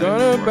something. We're cosplay.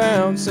 gonna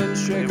bounce and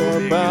shake It will our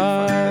be a good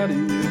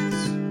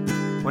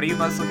bodies. What are you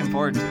most looking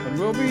forward to? And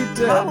we'll be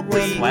dead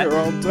Probably- when we're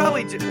all done.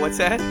 Probably. What's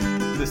that?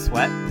 The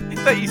sweat? I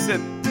thought you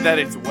said that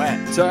it's wet.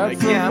 Tired Like,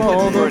 from yeah, I'm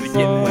all looking the forward to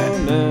getting wet.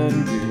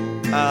 fun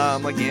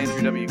and Like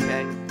Andrew WK.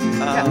 gears.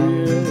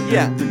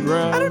 yeah. The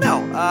ground. I don't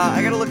know.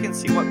 I gotta look and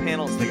see what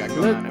panels they got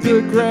going Let on. I the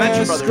mean,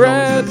 grass Venture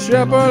Brothers always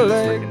scratch up our does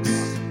legs.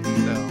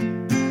 freaking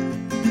fun,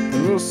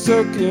 And we'll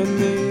soak in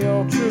the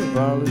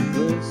ultraviolet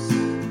bliss.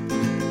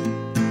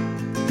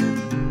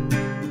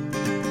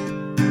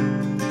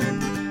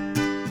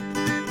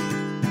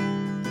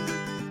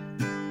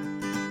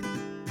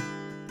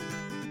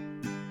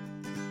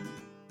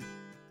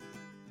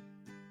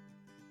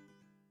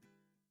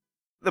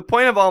 The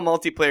point of all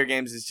multiplayer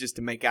games is just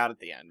to make out at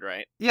the end,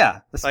 right? Yeah,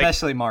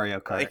 especially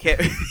Mario Kart. I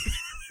can't.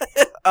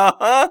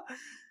 Uh-huh.